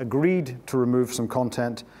example, agreed to remove some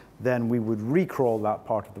content, then we would recrawl that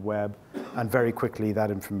part of the web, and very quickly that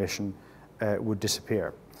information would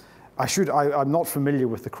disappear. I'm not familiar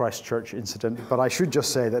with the Christchurch incident, but I should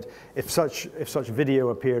just say that if such video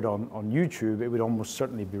appeared on YouTube, it would almost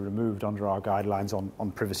certainly be removed under our guidelines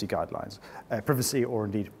on privacy guidelines, privacy or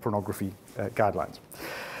indeed pornography guidelines.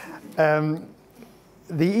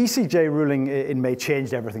 The ECJ ruling in May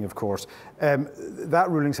changed everything, of course. That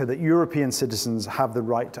ruling said that European citizens have the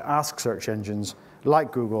right to ask search engines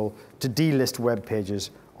like Google to delist web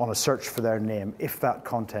pages on a search for their name if that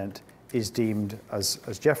content is deemed, as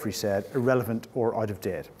Geoffrey said, irrelevant or out of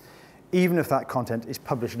date, even if that content is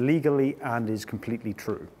published legally and is completely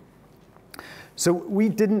true. So we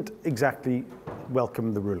didn't exactly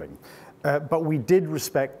welcome the ruling, but we did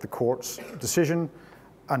respect the court's decision,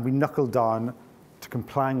 and we knuckled down to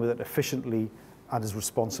complying with it efficiently and as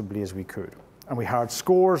responsibly as we could. And we hired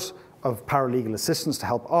scores of paralegal assistants to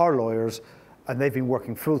help our lawyers, and they've been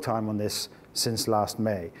working full-time on this since last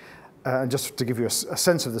May. And just to give you a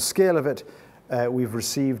sense of the scale of it, we've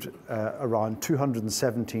received around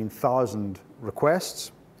 217,000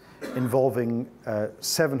 requests involving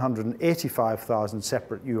 785,000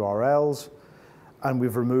 separate URLs, and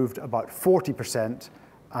we've removed about 40%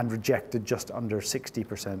 and rejected just under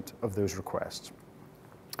 60% of those requests.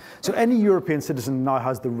 So any European citizen now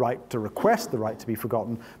has the right to request the right to be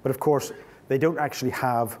forgotten, but of course they don't actually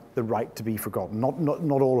have the right to be forgotten, not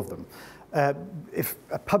all of them. If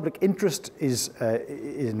a public interest is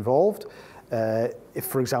involved, if,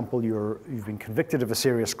 for example, you've been convicted of a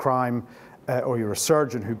serious crime or you're a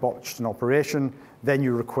surgeon who botched an operation, then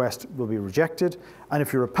your request will be rejected. And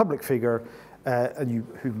if you're a public figure,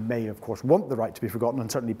 who may, of course, want the right to be forgotten, and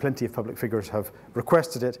certainly plenty of public figures have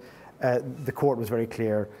requested it, the court was very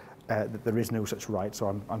clear that there is no such right.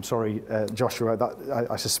 So I'm sorry, Joshua, that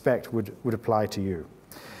I suspect would apply to you.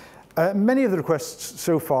 Many of the requests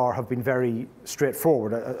so far have been very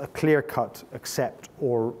straightforward, a clear-cut accept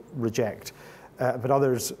or reject, but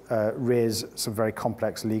others raise some very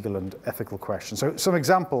complex legal and ethical questions. So some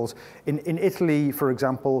examples, in Italy, for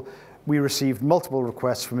example, we received multiple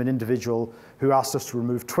requests from an individual who asked us to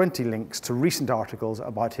remove 20 links to recent articles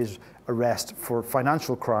about his arrest for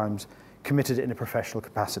financial crimes committed in a professional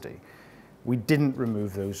capacity. We didn't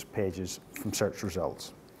remove those pages from search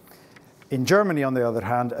results. In Germany, on the other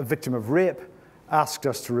hand, a victim of rape asked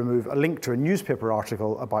us to remove a link to a newspaper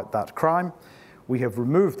article about that crime. We have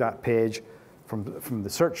removed that page from the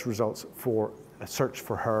search results for a search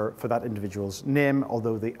for that individual's name,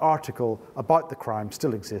 although the article about the crime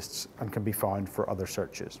still exists and can be found for other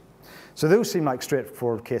searches. So those seem like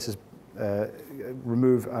straightforward cases,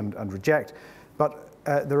 remove and reject, but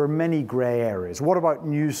there are many grey areas. What about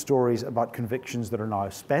news stories about convictions that are now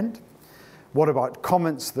spent? What about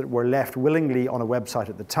comments that were left willingly on a website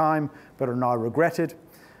at the time but are now regretted?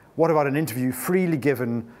 What about an interview freely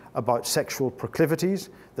given about sexual proclivities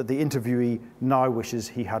that the interviewee now wishes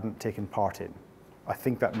he hadn't taken part in? I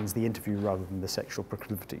think that means the interview rather than the sexual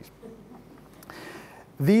proclivities.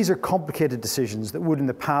 These are complicated decisions that would in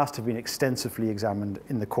the past have been extensively examined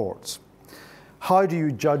in the courts. How do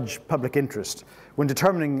you judge public interest? When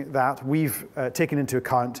determining that, we've taken into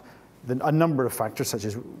account a number of factors, such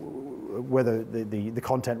as whether the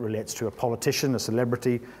content relates to a politician, a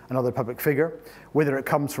celebrity, another public figure, whether it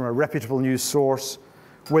comes from a reputable news source,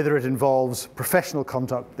 whether it involves professional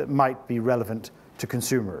conduct that might be relevant to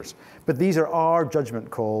consumers. But these are our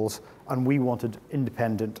judgment calls, and we wanted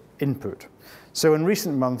independent input. So in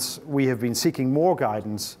recent months, we have been seeking more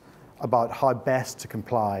guidance about how best to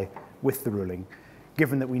comply with the ruling,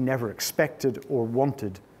 given that we never expected or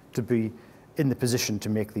wanted to be in the position to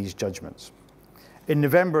make these judgments. In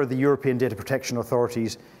November, the European Data Protection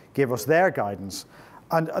Authorities gave us their guidance,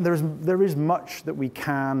 and there is much that we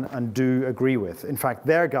can and do agree with. In fact,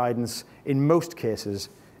 their guidance, in most cases,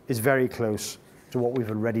 is very close to what we've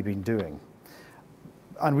already been doing.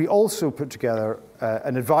 And we also put together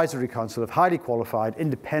an advisory council of highly qualified,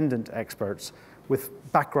 independent experts with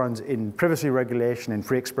backgrounds in privacy regulation, in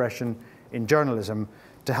free expression, in journalism,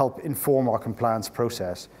 to help inform our compliance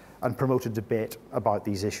process and promote a debate about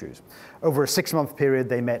these issues. Over a 6-month period,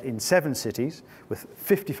 they met in 7 cities with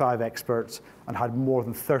 55 experts and had more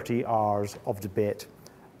than 30 hours of debate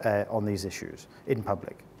on these issues in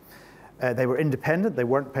public. They were independent, they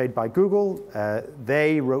weren't paid by Google,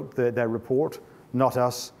 they wrote their report, not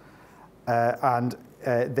us, and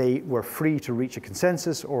they were free to reach a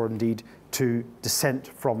consensus or indeed to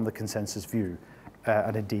dissent from the consensus view.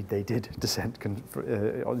 And indeed they did dissent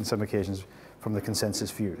on some occasions from the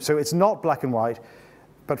consensus view. So it's not black and white,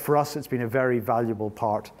 but for us it's been a very valuable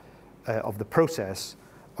part of the process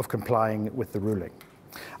of complying with the ruling.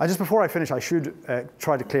 And just before I finish, I should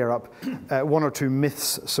try to clear up 1 or 2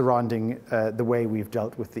 myths surrounding the way we've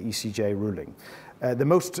dealt with the ECJ ruling. The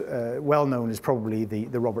most well-known is probably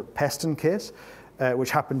the Robert Peston case,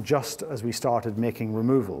 which happened just as we started making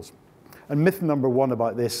removals. And myth number 1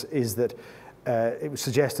 about this is that it was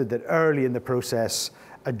suggested that early in the process,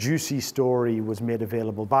 a juicy story was made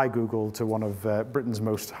available by Google to one of Britain's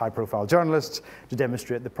most high-profile journalists to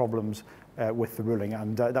demonstrate the problems with the ruling.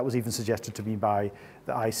 And that was even suggested to me by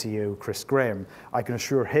the ICO, Chris Graham. I can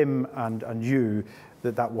assure him and you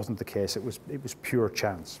that that wasn't the case. It was pure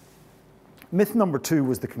chance. Myth number 2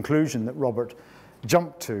 was the conclusion that Robert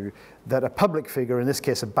jumped to, that a public figure, in this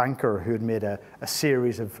case a banker who had made a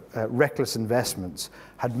series of reckless investments,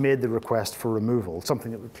 had made the request for removal,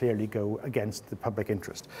 something that would clearly go against the public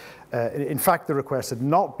interest. In fact, the request had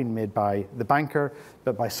not been made by the banker,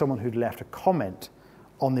 but by someone who'd left a comment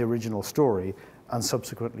on the original story and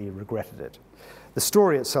subsequently regretted it. The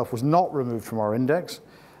story itself was not removed from our index.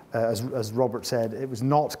 As Robert said, it was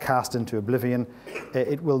not cast into oblivion.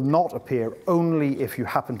 It will not appear only if you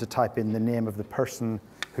happen to type in the name of the person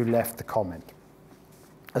who left the comment.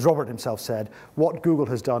 As Robert himself said, what Google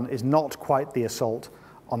has done is not quite the assault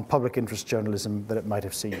on public interest journalism that it might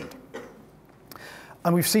have seemed.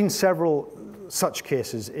 And we've seen several such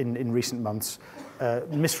cases in recent months,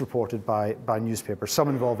 misreported by newspapers, some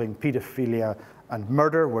involving paedophilia and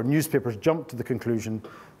murder, where newspapers jumped to the conclusion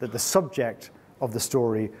that the subject of the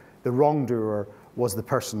story, the wrongdoer, was the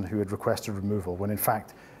person who had requested removal, when in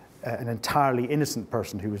fact an entirely innocent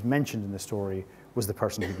person who was mentioned in the story was the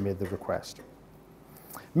person who'd made the request.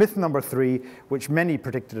 Myth number 3, which many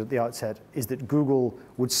predicted at the outset, is that Google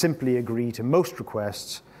would simply agree to most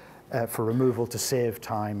requests for removal to save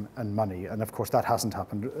time and money. And of course that hasn't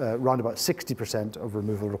happened. Around about 60% of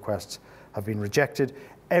removal requests have been rejected.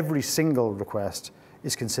 Every single request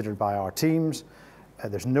is considered by our teams.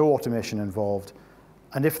 There's no automation involved.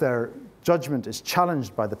 And if their judgment is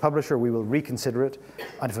challenged by the publisher, we will reconsider it.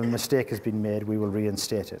 And if a mistake has been made, we will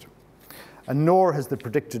reinstate it. And nor has the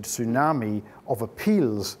predicted tsunami of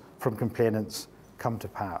appeals from complainants come to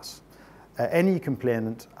pass. Any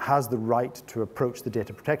complainant has the right to approach the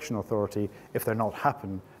Data Protection Authority if they're not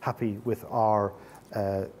happy with our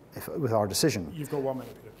decision. You've got 1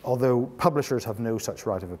 minute, Peter. Although publishers have no such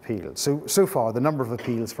right of appeal. So far, the number of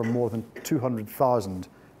appeals from more than 200,000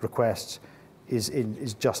 requests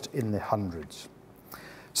is just in the hundreds.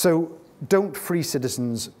 So don't free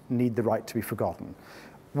citizens need the right to be forgotten?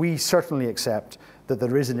 We certainly accept that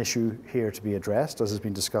there is an issue here to be addressed, as has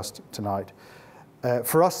been discussed tonight.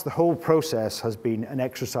 For us, the whole process has been an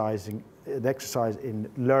exercise in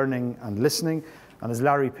learning and listening, and as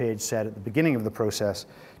Larry Page said at the beginning of the process,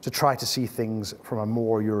 to try to see things from a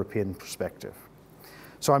more European perspective.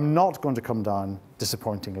 So I'm not going to come down,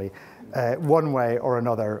 disappointingly, one way or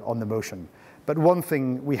another on the motion. But one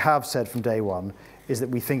thing we have said from day one is that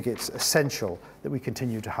we think it's essential that we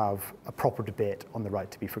continue to have a proper debate on the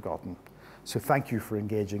right to be forgotten. So thank you for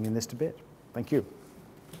engaging in this debate. Thank you.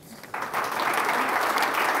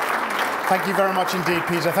 Thank you very much indeed,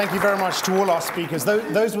 Peter. Thank you very much to all our speakers.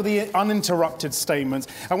 Those were the uninterrupted statements.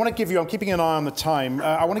 I want to give you, I'm keeping an eye on the time,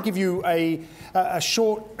 I want to give you a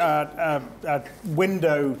short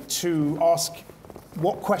window to ask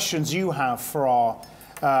what questions you have for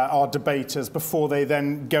our debaters before they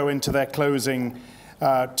then go into their closing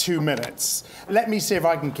 2 minutes. Let me see if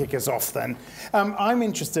I can kick us off then. I'm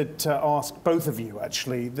interested to ask both of you,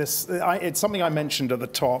 actually. It's something I mentioned at the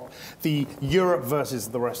top, the Europe versus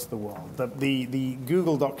the rest of the world, the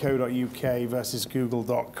google.co.uk versus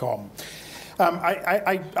google.com.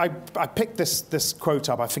 I picked this quote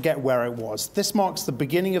up, I forget where it was. This marks the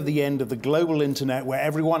beginning of the end of the global internet where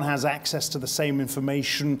everyone has access to the same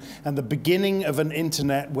information, and the beginning of an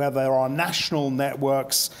internet where there are national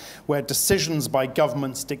networks where decisions by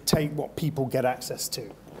governments dictate what people get access to.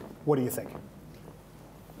 What do you think?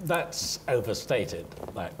 That's overstated,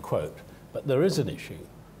 that quote, but there is an issue.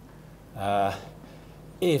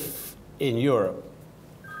 If in Europe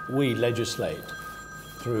we legislate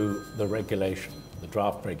through the regulation, the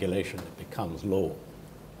draft regulation that becomes law,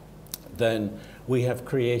 then we have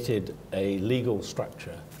created a legal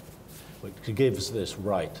structure which gives this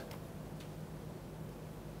right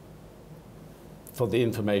for the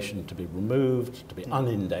information to be removed, to be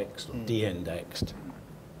unindexed or de-indexed,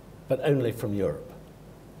 but only from Europe.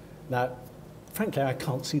 Now, frankly, I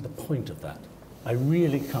can't see the point of that. I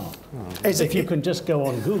really can't. If you can just go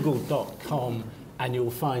on google.com and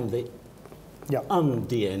you'll find the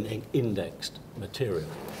unde-indexed material.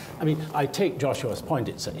 I mean, I take Joshua's point,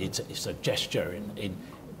 it's a gesture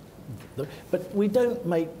but we don't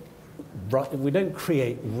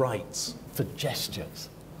create rights for gestures.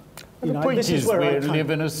 The point is we live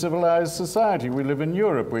in a civilized society. We live in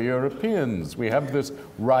Europe. We're Europeans. We have this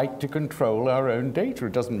right to control our own data.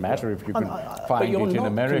 It doesn't matter if you can find it in America. But you're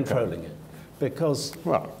not controlling it because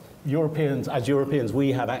as Europeans,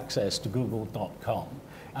 we have access to google.com.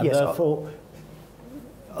 And therefore,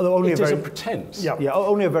 only it is a pretense.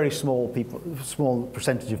 Only a very small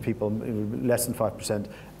percentage of people, less than 5%,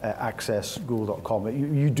 access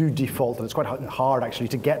google.com. You do default, and it's quite hard actually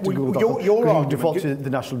to get to google.com. You default to the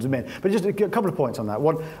national domain. But just a couple of points on that.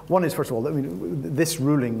 One is, first of all, I mean, this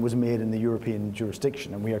ruling was made in the European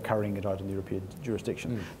jurisdiction, and we are carrying it out in the European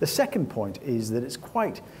jurisdiction. The second point is that it's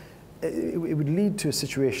it would lead to a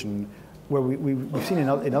situation where we've seen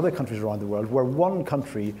in other countries around the world where one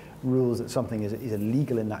country rules that something is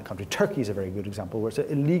illegal in that country. Turkey is a very good example, where it's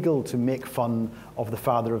illegal to make fun of the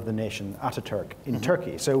father of the nation, Ataturk, in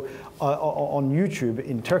Turkey. So on YouTube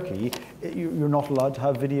in Turkey, you're not allowed to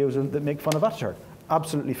have videos that make fun of Ataturk.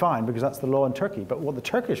 Absolutely fine, because that's the law in Turkey. But what the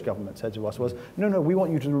Turkish government said to us was, no, we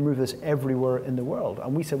want you to remove this everywhere in the world.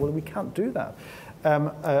 And we said, well, we can't do that.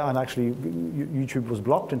 And actually, YouTube was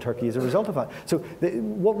blocked in Turkey as a result of that. So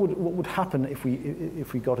what would happen if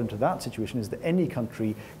we got into that situation is that any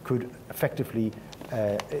country could effectively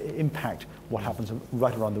impact what happens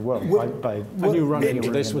right around the world. And you run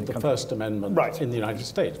into this with the First Amendment in the United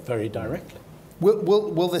States very directly. How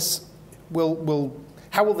will this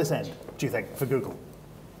end, do you think, for Google?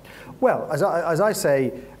 Well, as I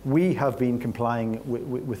say, we have been complying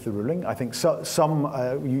with the ruling. I think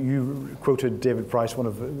you quoted David Price, one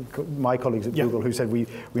of my colleagues at Google, who said we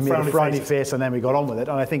made a frowny face and then we got on with it.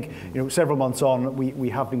 And I think several months on, we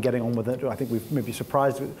have been getting on with it. I think we've maybe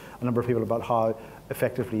surprised a number of people about how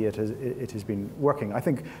effectively it has been working. I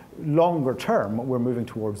think longer term, we're moving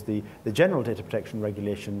towards the general data protection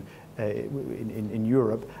regulation in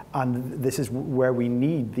Europe, and this is where we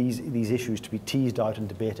need these issues to be teased out and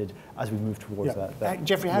debated as we move towards that.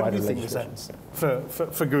 Geoffrey, how do you think this ends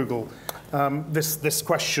for Google? This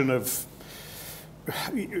question of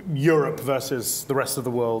Europe versus the rest of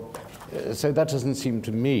the world? So that doesn't seem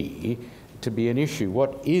to me to be an issue.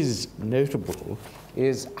 What is notable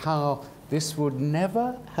is how this would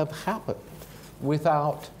never have happened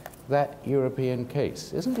without that European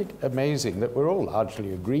case. Isn't it amazing that we're all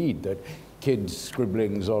largely agreed that kids'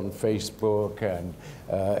 scribblings on Facebook and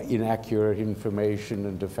inaccurate information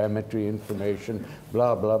and defamatory information,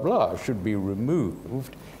 blah, blah, blah, should be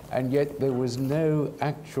removed, and yet there was no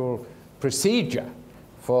actual procedure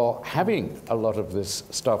for having a lot of this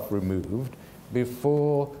stuff removed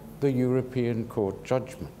before the European Court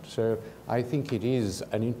judgment. So I think it is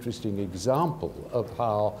an interesting example of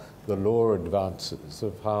how the law advances,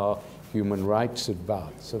 of how human rights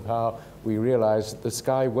advance, of how we realize that the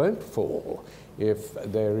sky won't fall if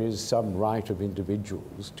there is some right of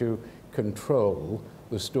individuals to control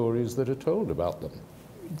the stories that are told about them.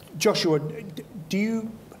 Joshua, do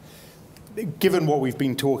you, given what we've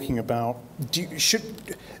been talking about, do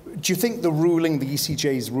you think the ruling, the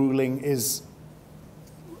ECJ's ruling, is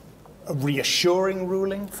a reassuring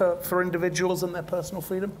ruling for individuals and their personal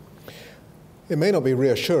freedom? It may not be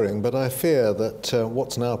reassuring, but I fear that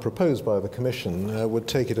what's now proposed by the Commission would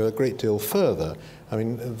take it a great deal further. I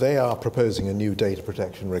mean, they are proposing a new data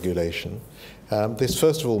protection regulation. This,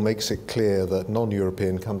 first of all, makes it clear that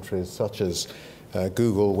non-European countries such as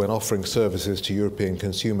Google, when offering services to European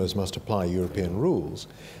consumers, must apply European rules.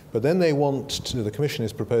 But then they the Commission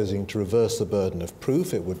is proposing to reverse the burden of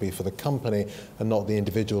proof. It would be for the company and not the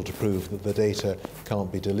individual to prove that the data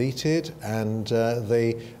can't be deleted. And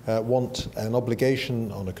they want an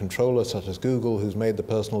obligation on a controller such as Google, who's made the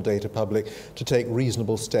personal data public, to take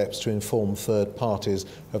reasonable steps to inform third parties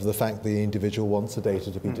of the fact the individual wants the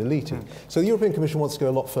data to be deleted. So the European Commission wants to go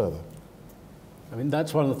a lot further. I mean,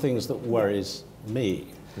 that's one of the things that worries me,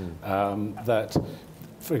 that,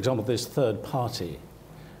 for example, this third party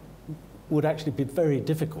would actually be very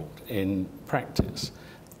difficult in practice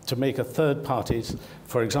to make a third party's,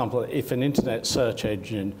 for example, if an internet search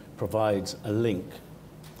engine provides a link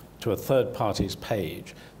to a third party's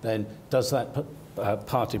page, then does that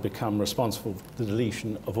party become responsible for the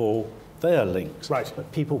deletion of all their links? Right. But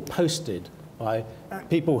people posted by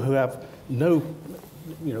people who have no,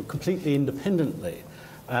 completely independently.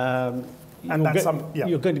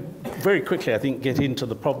 You're going to very quickly, I think, get into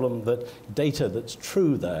the problem that data that's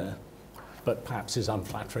true there, but perhaps is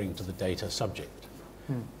unflattering to the data subject,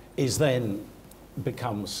 is then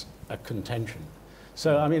becomes a contention.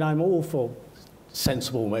 So, I mean, I'm all for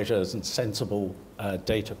sensible measures and sensible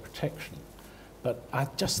data protection, but I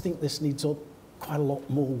just think this needs quite a lot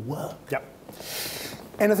more work. Yep.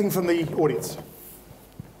 Anything from the audience?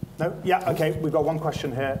 No? Yeah, okay, we've got one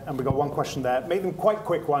question here, and we've got one question there. Make them quite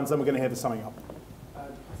quick ones, then we're going to hear the summing up.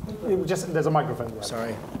 There's a microphone there.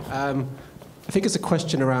 Sorry. I think it's a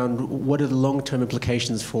question around what are the long-term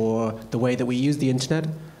implications for the way that we use the internet,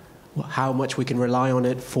 how much we can rely on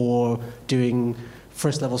it for doing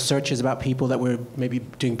first-level searches about people that we're maybe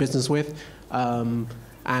doing business with,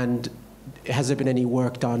 and has there been any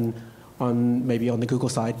work done on maybe on the Google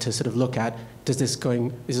side to sort of look at is this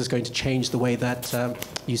going to change the way that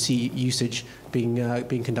you see usage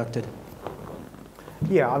being conducted?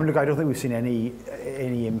 Yeah, I mean, look, I don't think we've seen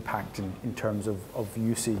any impact in terms of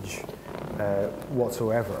usage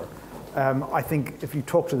whatsoever. I think if you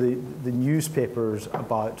talk to the newspapers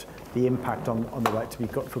about the impact on the right to be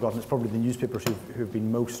forgotten, it's probably the newspapers who've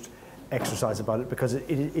been most exercised about it, because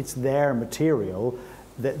it's their material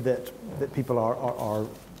that people are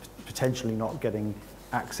potentially not getting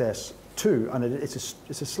access to, and it's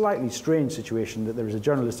a slightly strange situation that there is a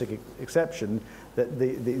journalistic exception that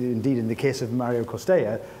indeed in the case of Mario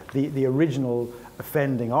Costella, the original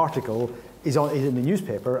offending article is in the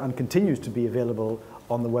newspaper and continues to be available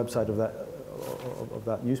on the website of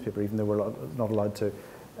that newspaper, even though we're not allowed to,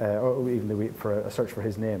 or even though for a search for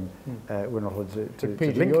his name, we're not allowed to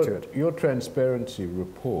Peter, link to it. Your transparency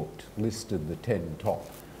report listed the 10 top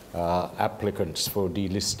applicants for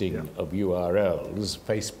delisting of URLs.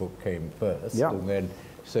 Facebook came first, and then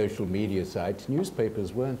social media sites.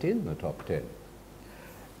 Newspapers weren't in the top 10.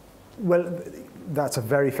 Well, that's a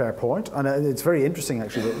very fair point, and it's very interesting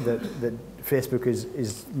actually that Facebook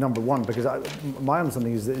is number one, because my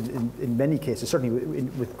understanding is that in many cases, certainly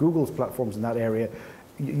with Google's platforms in that area,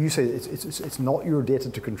 you say it's not your data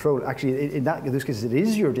to control. Actually, in those cases, it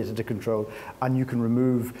is your data to control, and you can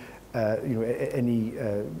remove any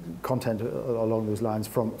content along those lines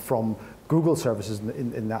from Google services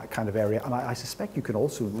in that kind of area, and I suspect you can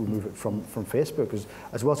also remove it from Facebook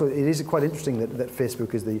as well. So it is quite interesting that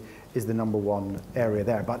Facebook is the number one area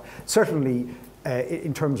there. But certainly,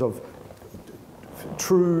 in terms of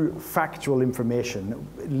true factual information,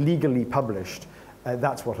 legally published,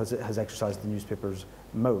 that's what has exercised the newspapers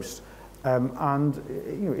most. And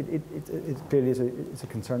it clearly is a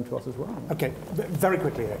concern to us as well. Okay, very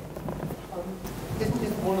quickly here. Isn't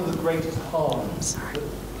it one of the greatest harms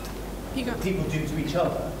that people do to each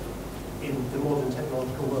other in the modern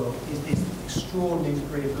technological world is this extraordinary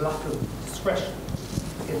degree of lack of discretion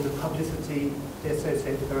in the publicity they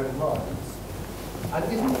associate with their own lives? And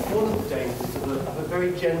isn't one of the dangers of a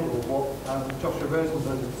very general, what Geoffrey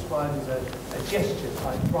Rozenberg has described as a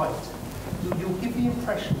gesture-type right? You'll give the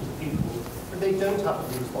impression to people that they don't have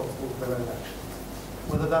to be responsible for their own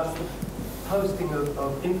actions, whether that's the posting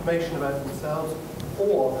of information about themselves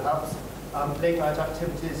or perhaps late-night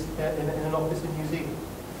activities in an office in New Zealand.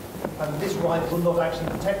 and this right will not actually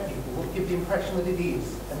protect people, will give the impression that it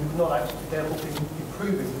is, and will not actually therefore be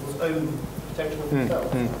improving people's own protection of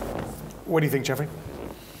themselves. What do you think, Geoffrey?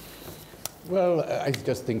 Well, I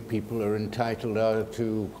just think people are entitled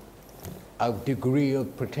to a degree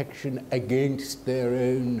of protection against their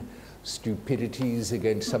own stupidities,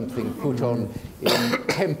 against something put on in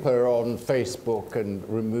temper on Facebook and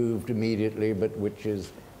removed immediately, but which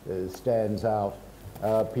is stands out.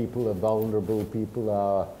 People are vulnerable, people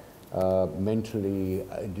are mentally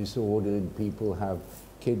disordered, people have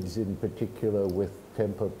kids in particular with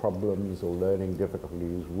temper problems or learning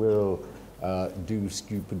difficulties will do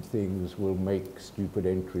stupid things, will make stupid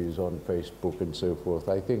entries on Facebook and so forth.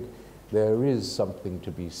 I think there is something to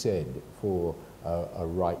be said for a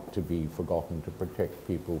right to be forgotten, to protect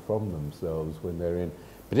people from themselves when they're in,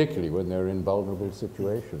 particularly when they're in vulnerable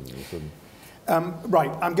situations.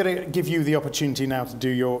 Right, I'm going to give you the opportunity now to do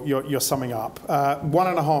your summing up.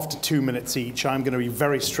 1.5 to 2 minutes each. I'm going to be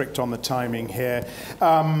very strict on the timing here.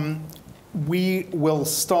 We will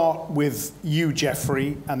start with you,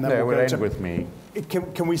 Geoffrey, and then we'll end with me.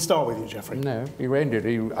 Can we start with you, Geoffrey? No, you ended.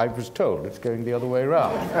 I was told it's going the other way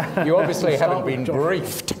around. You obviously haven't been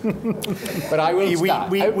briefed. But I will start.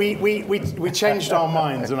 We changed our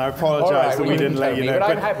minds, and I apologise that we didn't let you know.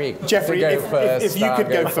 But I'm happy Geoffrey, to go first, if you could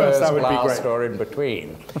go first, that would be great. Or in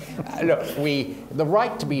between. Look, the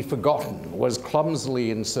right to be forgotten was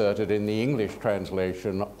clumsily inserted in the English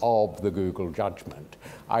translation of the Google judgment.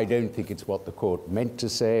 I don't think it's what the court meant to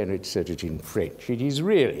say, and it said it in French. It is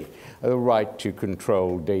really the right to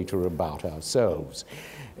control data about ourselves.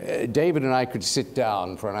 David and I could sit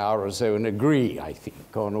down for an hour or so and agree, I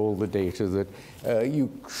think, on all the data that you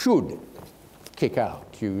should kick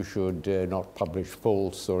out. You should not publish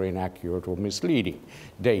false or inaccurate or misleading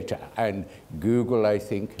data. And Google, I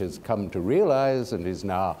think, has come to realize and is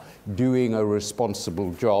now doing a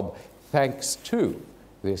responsible job thanks to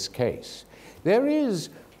this case. There is,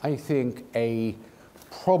 I think, a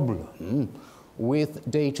problem with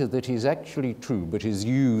data that is actually true but is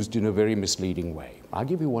used in a very misleading way. I'll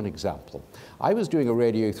give you one example. I was doing a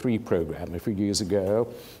Radio 3 program a few years ago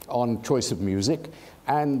on choice of music,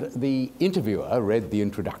 and the interviewer read the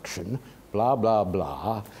introduction, blah, blah,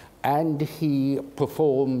 blah, and he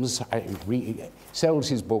performs, sells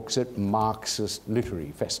his books at Marxist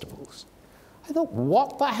literary festivals. I thought,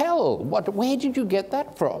 what the hell? Where did you get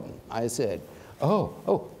that from? I said,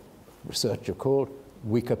 oh, researcher called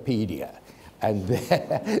Wikipedia. And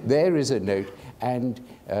there is a note, and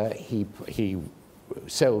he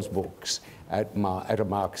sells books at a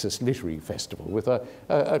Marxist literary festival with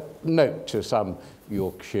a note to some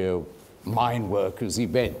Yorkshire mine workers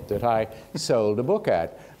event that I sold a book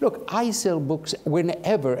at. Look, I sell books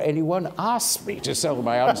whenever anyone asks me to sell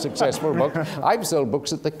my unsuccessful book. I've sold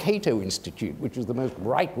books at the Cato Institute, which is the most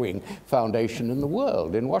right-wing foundation in the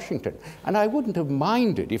world in Washington. And I wouldn't have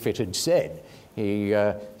minded if it had said he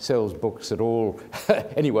sells books at all,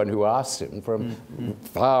 anyone who asks him, from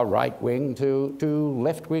far right-wing to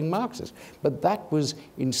left-wing Marxists. But that was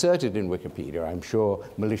inserted in Wikipedia, I'm sure,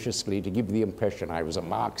 maliciously to give the impression I was a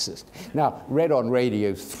Marxist. Now, read on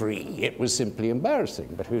Radio 3, it was simply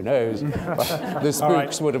embarrassing, but who knows? The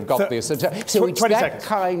spooks would have got this. So it's that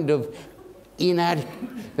kind of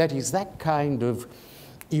that is that kind of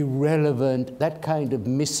irrelevant, that kind of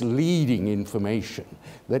misleading information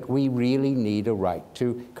that we really need a right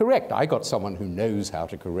to correct. I got someone who knows how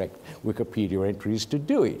to correct Wikipedia entries to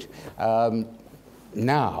do it.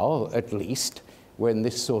 Now, at least, when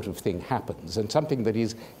this sort of thing happens, and something that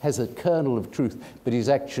has a kernel of truth, but is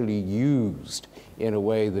actually used in a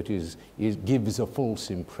way that gives a false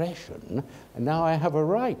impression, and now I have a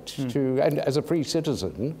right to, and as a free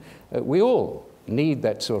citizen, we all need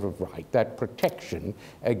that sort of right, that protection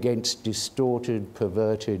against distorted,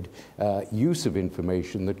 perverted use of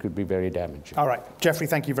information that could be very damaging. All right. Geoffrey,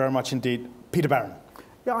 thank you very much indeed. Peter Barron.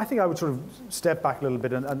 Yeah, I think I would sort of step back a little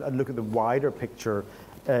bit and look at the wider picture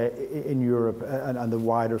in Europe and the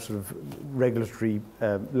wider sort of regulatory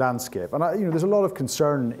landscape. And there's a lot of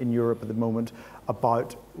concern in Europe at the moment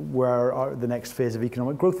about where the next phase of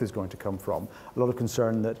economic growth is going to come from. A lot of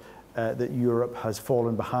concern that Europe has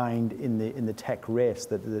fallen behind in the tech race,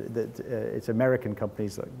 that it's American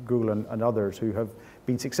companies like Google and others who have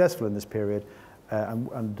been successful in this period,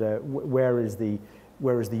 and where is the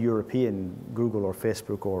European Google or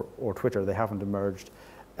Facebook or Twitter? They haven't emerged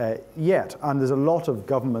yet, and there's a lot of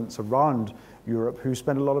governments around Europe who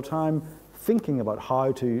spend a lot of time thinking about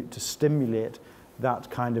how to stimulate that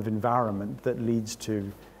kind of environment that leads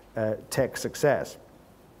to tech success.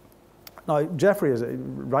 Now, Geoffrey has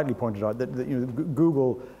rightly pointed out that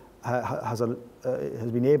Google has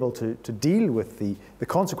been able to deal with the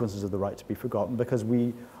consequences of the right to be forgotten, because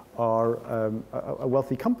we are a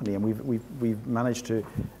wealthy company, and we've managed to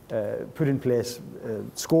put in place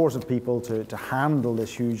scores of people to handle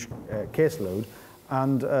this huge caseload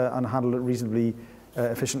and handle it reasonably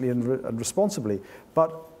efficiently and responsibly.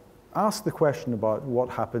 But ask the question about what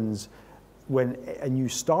happens when a new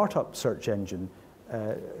startup search engine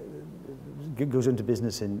goes into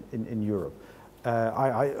business in Europe.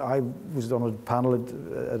 I was on a panel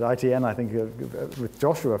at ITN, I think, with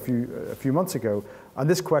Joshua a few months ago, and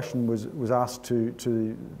this question was asked to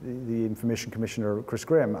the Information Commissioner, Chris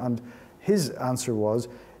Graham, and his answer was,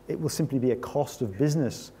 it will simply be a cost of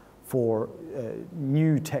business for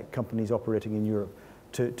new tech companies operating in Europe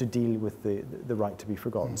to deal with the right to be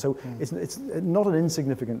forgotten. So it's not an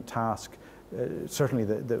insignificant task, certainly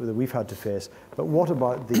that we've had to face, but what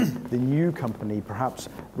about the new company, perhaps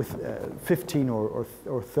with 15 or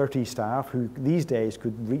 30 staff, who these days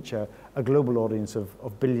could reach a global audience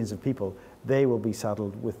of billions of people? They will be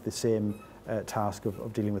saddled with the same task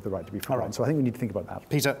of dealing with the right to be forgotten. Right. So I think we need to think about that.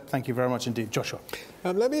 Peter, thank you very much indeed. Joshua.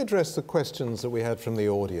 Let me address the questions that we had from the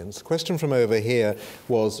audience. The question from over here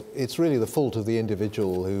was, it's really the fault of the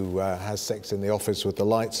individual who has sex in the office with the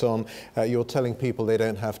lights on. You're telling people they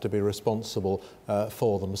don't have to be responsible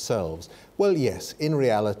for themselves. Well, yes, in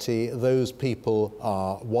reality, those people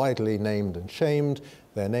are widely named and shamed.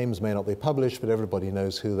 Their names may not be published, but everybody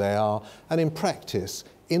knows who they are. And in practice,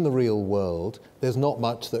 in the real world, there's not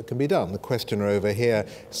much that can be done. The questioner over here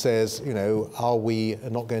says, you know, are we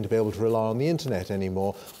not going to be able to rely on the internet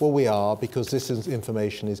anymore? Well, we are, because this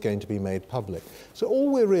information is going to be made public. So all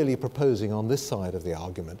we're really proposing on this side of the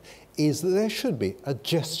argument is that there should be a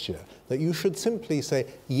gesture, that you should simply say,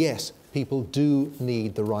 yes, people do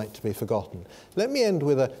need the right to be forgotten. Let me end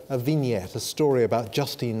with a vignette, a story about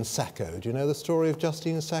Justine Sacco. Do you know the story of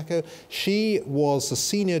Justine Sacco? She was the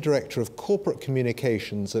senior director of corporate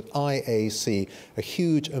communications at IAC, a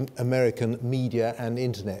huge American media and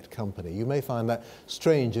internet company. You may find that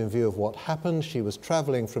strange in view of what happened. She was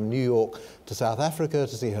traveling from New York to South Africa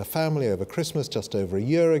to see her family over Christmas just over a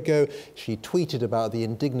year ago. She tweeted about the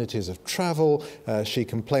indignities of travel. She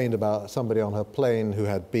complained about somebody on her plane who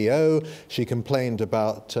had BO. She complained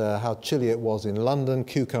about how chilly it was in London,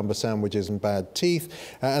 cucumber sandwiches and bad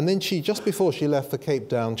teeth. And then just before she left for Cape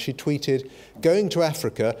Town, she tweeted, "Going to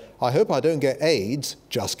Africa, I hope I don't get AIDS.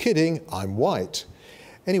 Just kidding, I'm white."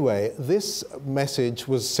 Anyway, this message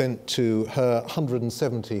was sent to her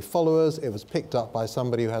 170 followers. It was picked up by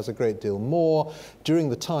somebody who has a great deal more. During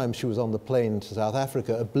the time she was on the plane to South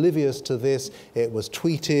Africa, oblivious to this, it was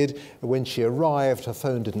tweeted. When she arrived, her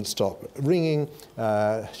phone didn't stop ringing.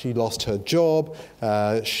 She lost her job.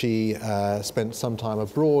 She spent some time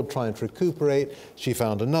abroad trying to recuperate. She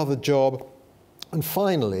found another job. And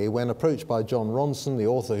finally, when approached by John Ronson, the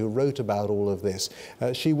author who wrote about all of this,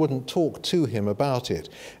 she wouldn't talk to him about it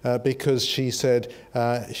because she said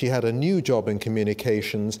she had a new job in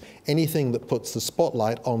communications. Anything that puts the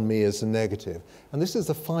spotlight on me is a negative. And this is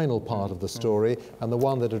the final part of the story, and the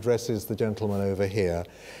one that addresses the gentleman over here.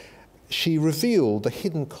 She revealed the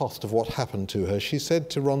hidden cost of what happened to her. She said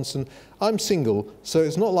to Ronson, "I'm single, so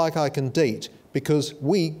it's not like I can date because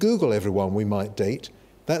we Google everyone we might date.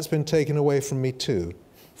 That's been taken away from me too.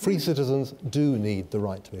 Free citizens do need the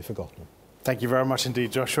right to be forgotten." Thank you very much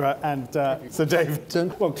indeed, Joshua. And so Dave.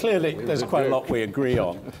 Well, clearly there's quite a lot we agree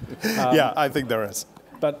on. Yeah, I think there is.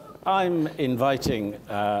 But I'm inviting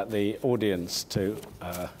the audience to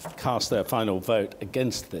cast their final vote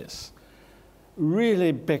against this,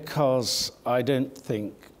 really because I don't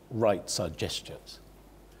think rights are gestures.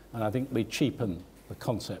 And I think we cheapen the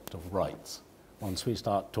concept of rights once we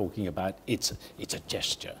start talking about it's a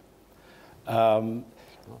gesture.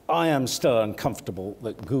 I am still uncomfortable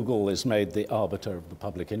that Google is made the arbiter of the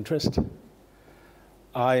public interest.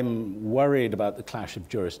 I'm worried about the clash of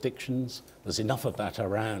jurisdictions. There's enough of that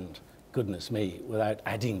around, goodness me, without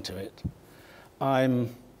adding to it.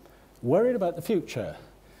 I'm worried about the future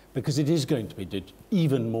because it is going to be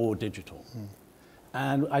even more digital.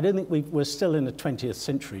 And I don't think we're still in a 20th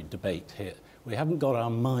century debate here. We haven't got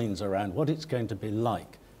our minds around what it's going to be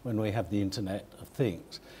like when we have the Internet of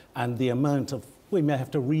Things, and the amount of, we may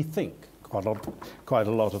have to rethink quite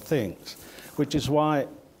a lot of things, which is why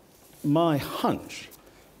my hunch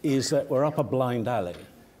is that we're up a blind alley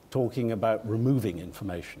talking about removing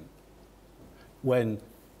information, when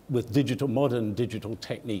with modern digital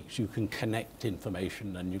techniques you can connect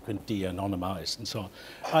information and you can de-anonymize and so on.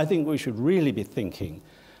 I think we should really be thinking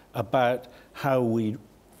about how we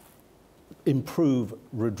improve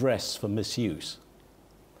redress for misuse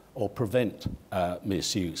or prevent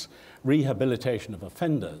misuse, rehabilitation of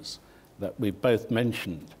offenders that we both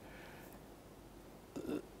mentioned,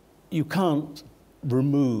 you can't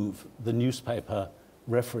remove the newspaper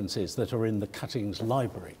references that are in the cuttings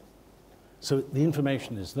library. So the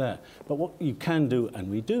information is there. But what you can do, and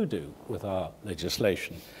we do with our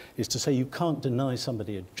legislation, is to say you can't deny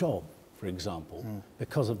somebody a job, for example,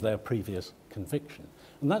 because of their previous conviction.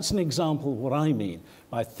 And that's an example of what I mean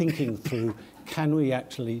by thinking through, can we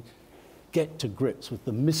actually get to grips with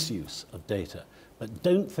the misuse of data? But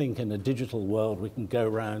don't think in a digital world we can go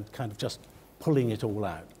around kind of just pulling it all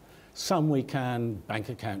out. Some we can, bank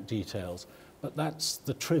account details, but that's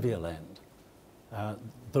the trivial end.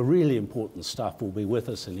 The really important stuff will be with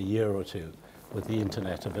us in a year or two with the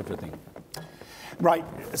Internet of Everything. Right,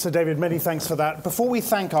 so David, many thanks for that. Before we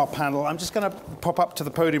thank our panel, I'm just going to pop up to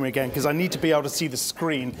the podium again because I need to be able to see the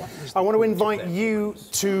screen. I want to invite you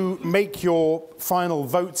to make your final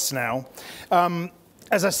votes now.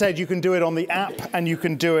 As I said, you can do it on the app and you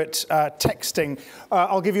can do it texting.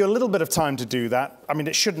 I'll give you a little bit of time to do that. I mean,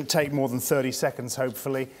 it shouldn't take more than 30 seconds,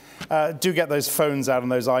 hopefully. Do get those phones out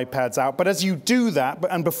and those iPads out. But as you do that,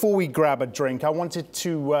 and before we grab a drink, I wanted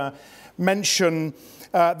to mention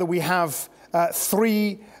that we have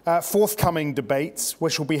 3 forthcoming debates,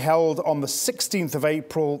 which will be held on the 16th of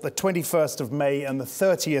April, the 21st of May, and the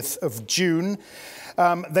 30th of June.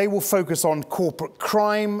 They will focus on corporate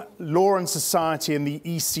crime, law and society, and the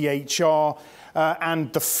ECHR,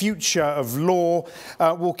 and the future of law.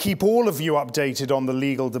 We'll keep all of you updated on the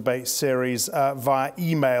legal debate series via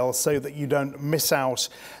email so that you don't miss out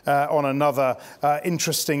on another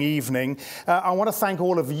interesting evening. I want to thank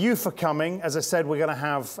all of you for coming. As I said, we're going to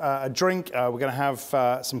have a drink. We're going to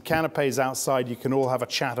have some canapes outside. You can all have a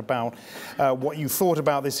chat about what you thought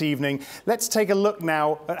about this evening. Let's take a look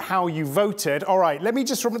now at how you voted. All right, let me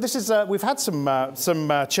just remember, this is, we've had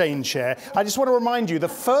some change here. I just want to remind you, the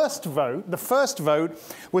first vote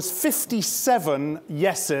was 57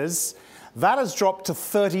 yeses. That has dropped to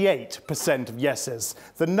 38% of yeses.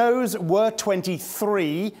 The noes were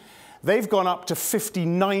 23. They've gone up to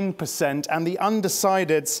 59%, and the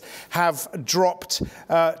undecideds have dropped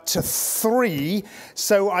to 3.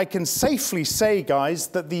 So I can safely say, guys,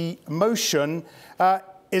 that the motion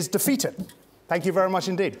is defeated. Thank you very much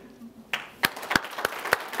indeed.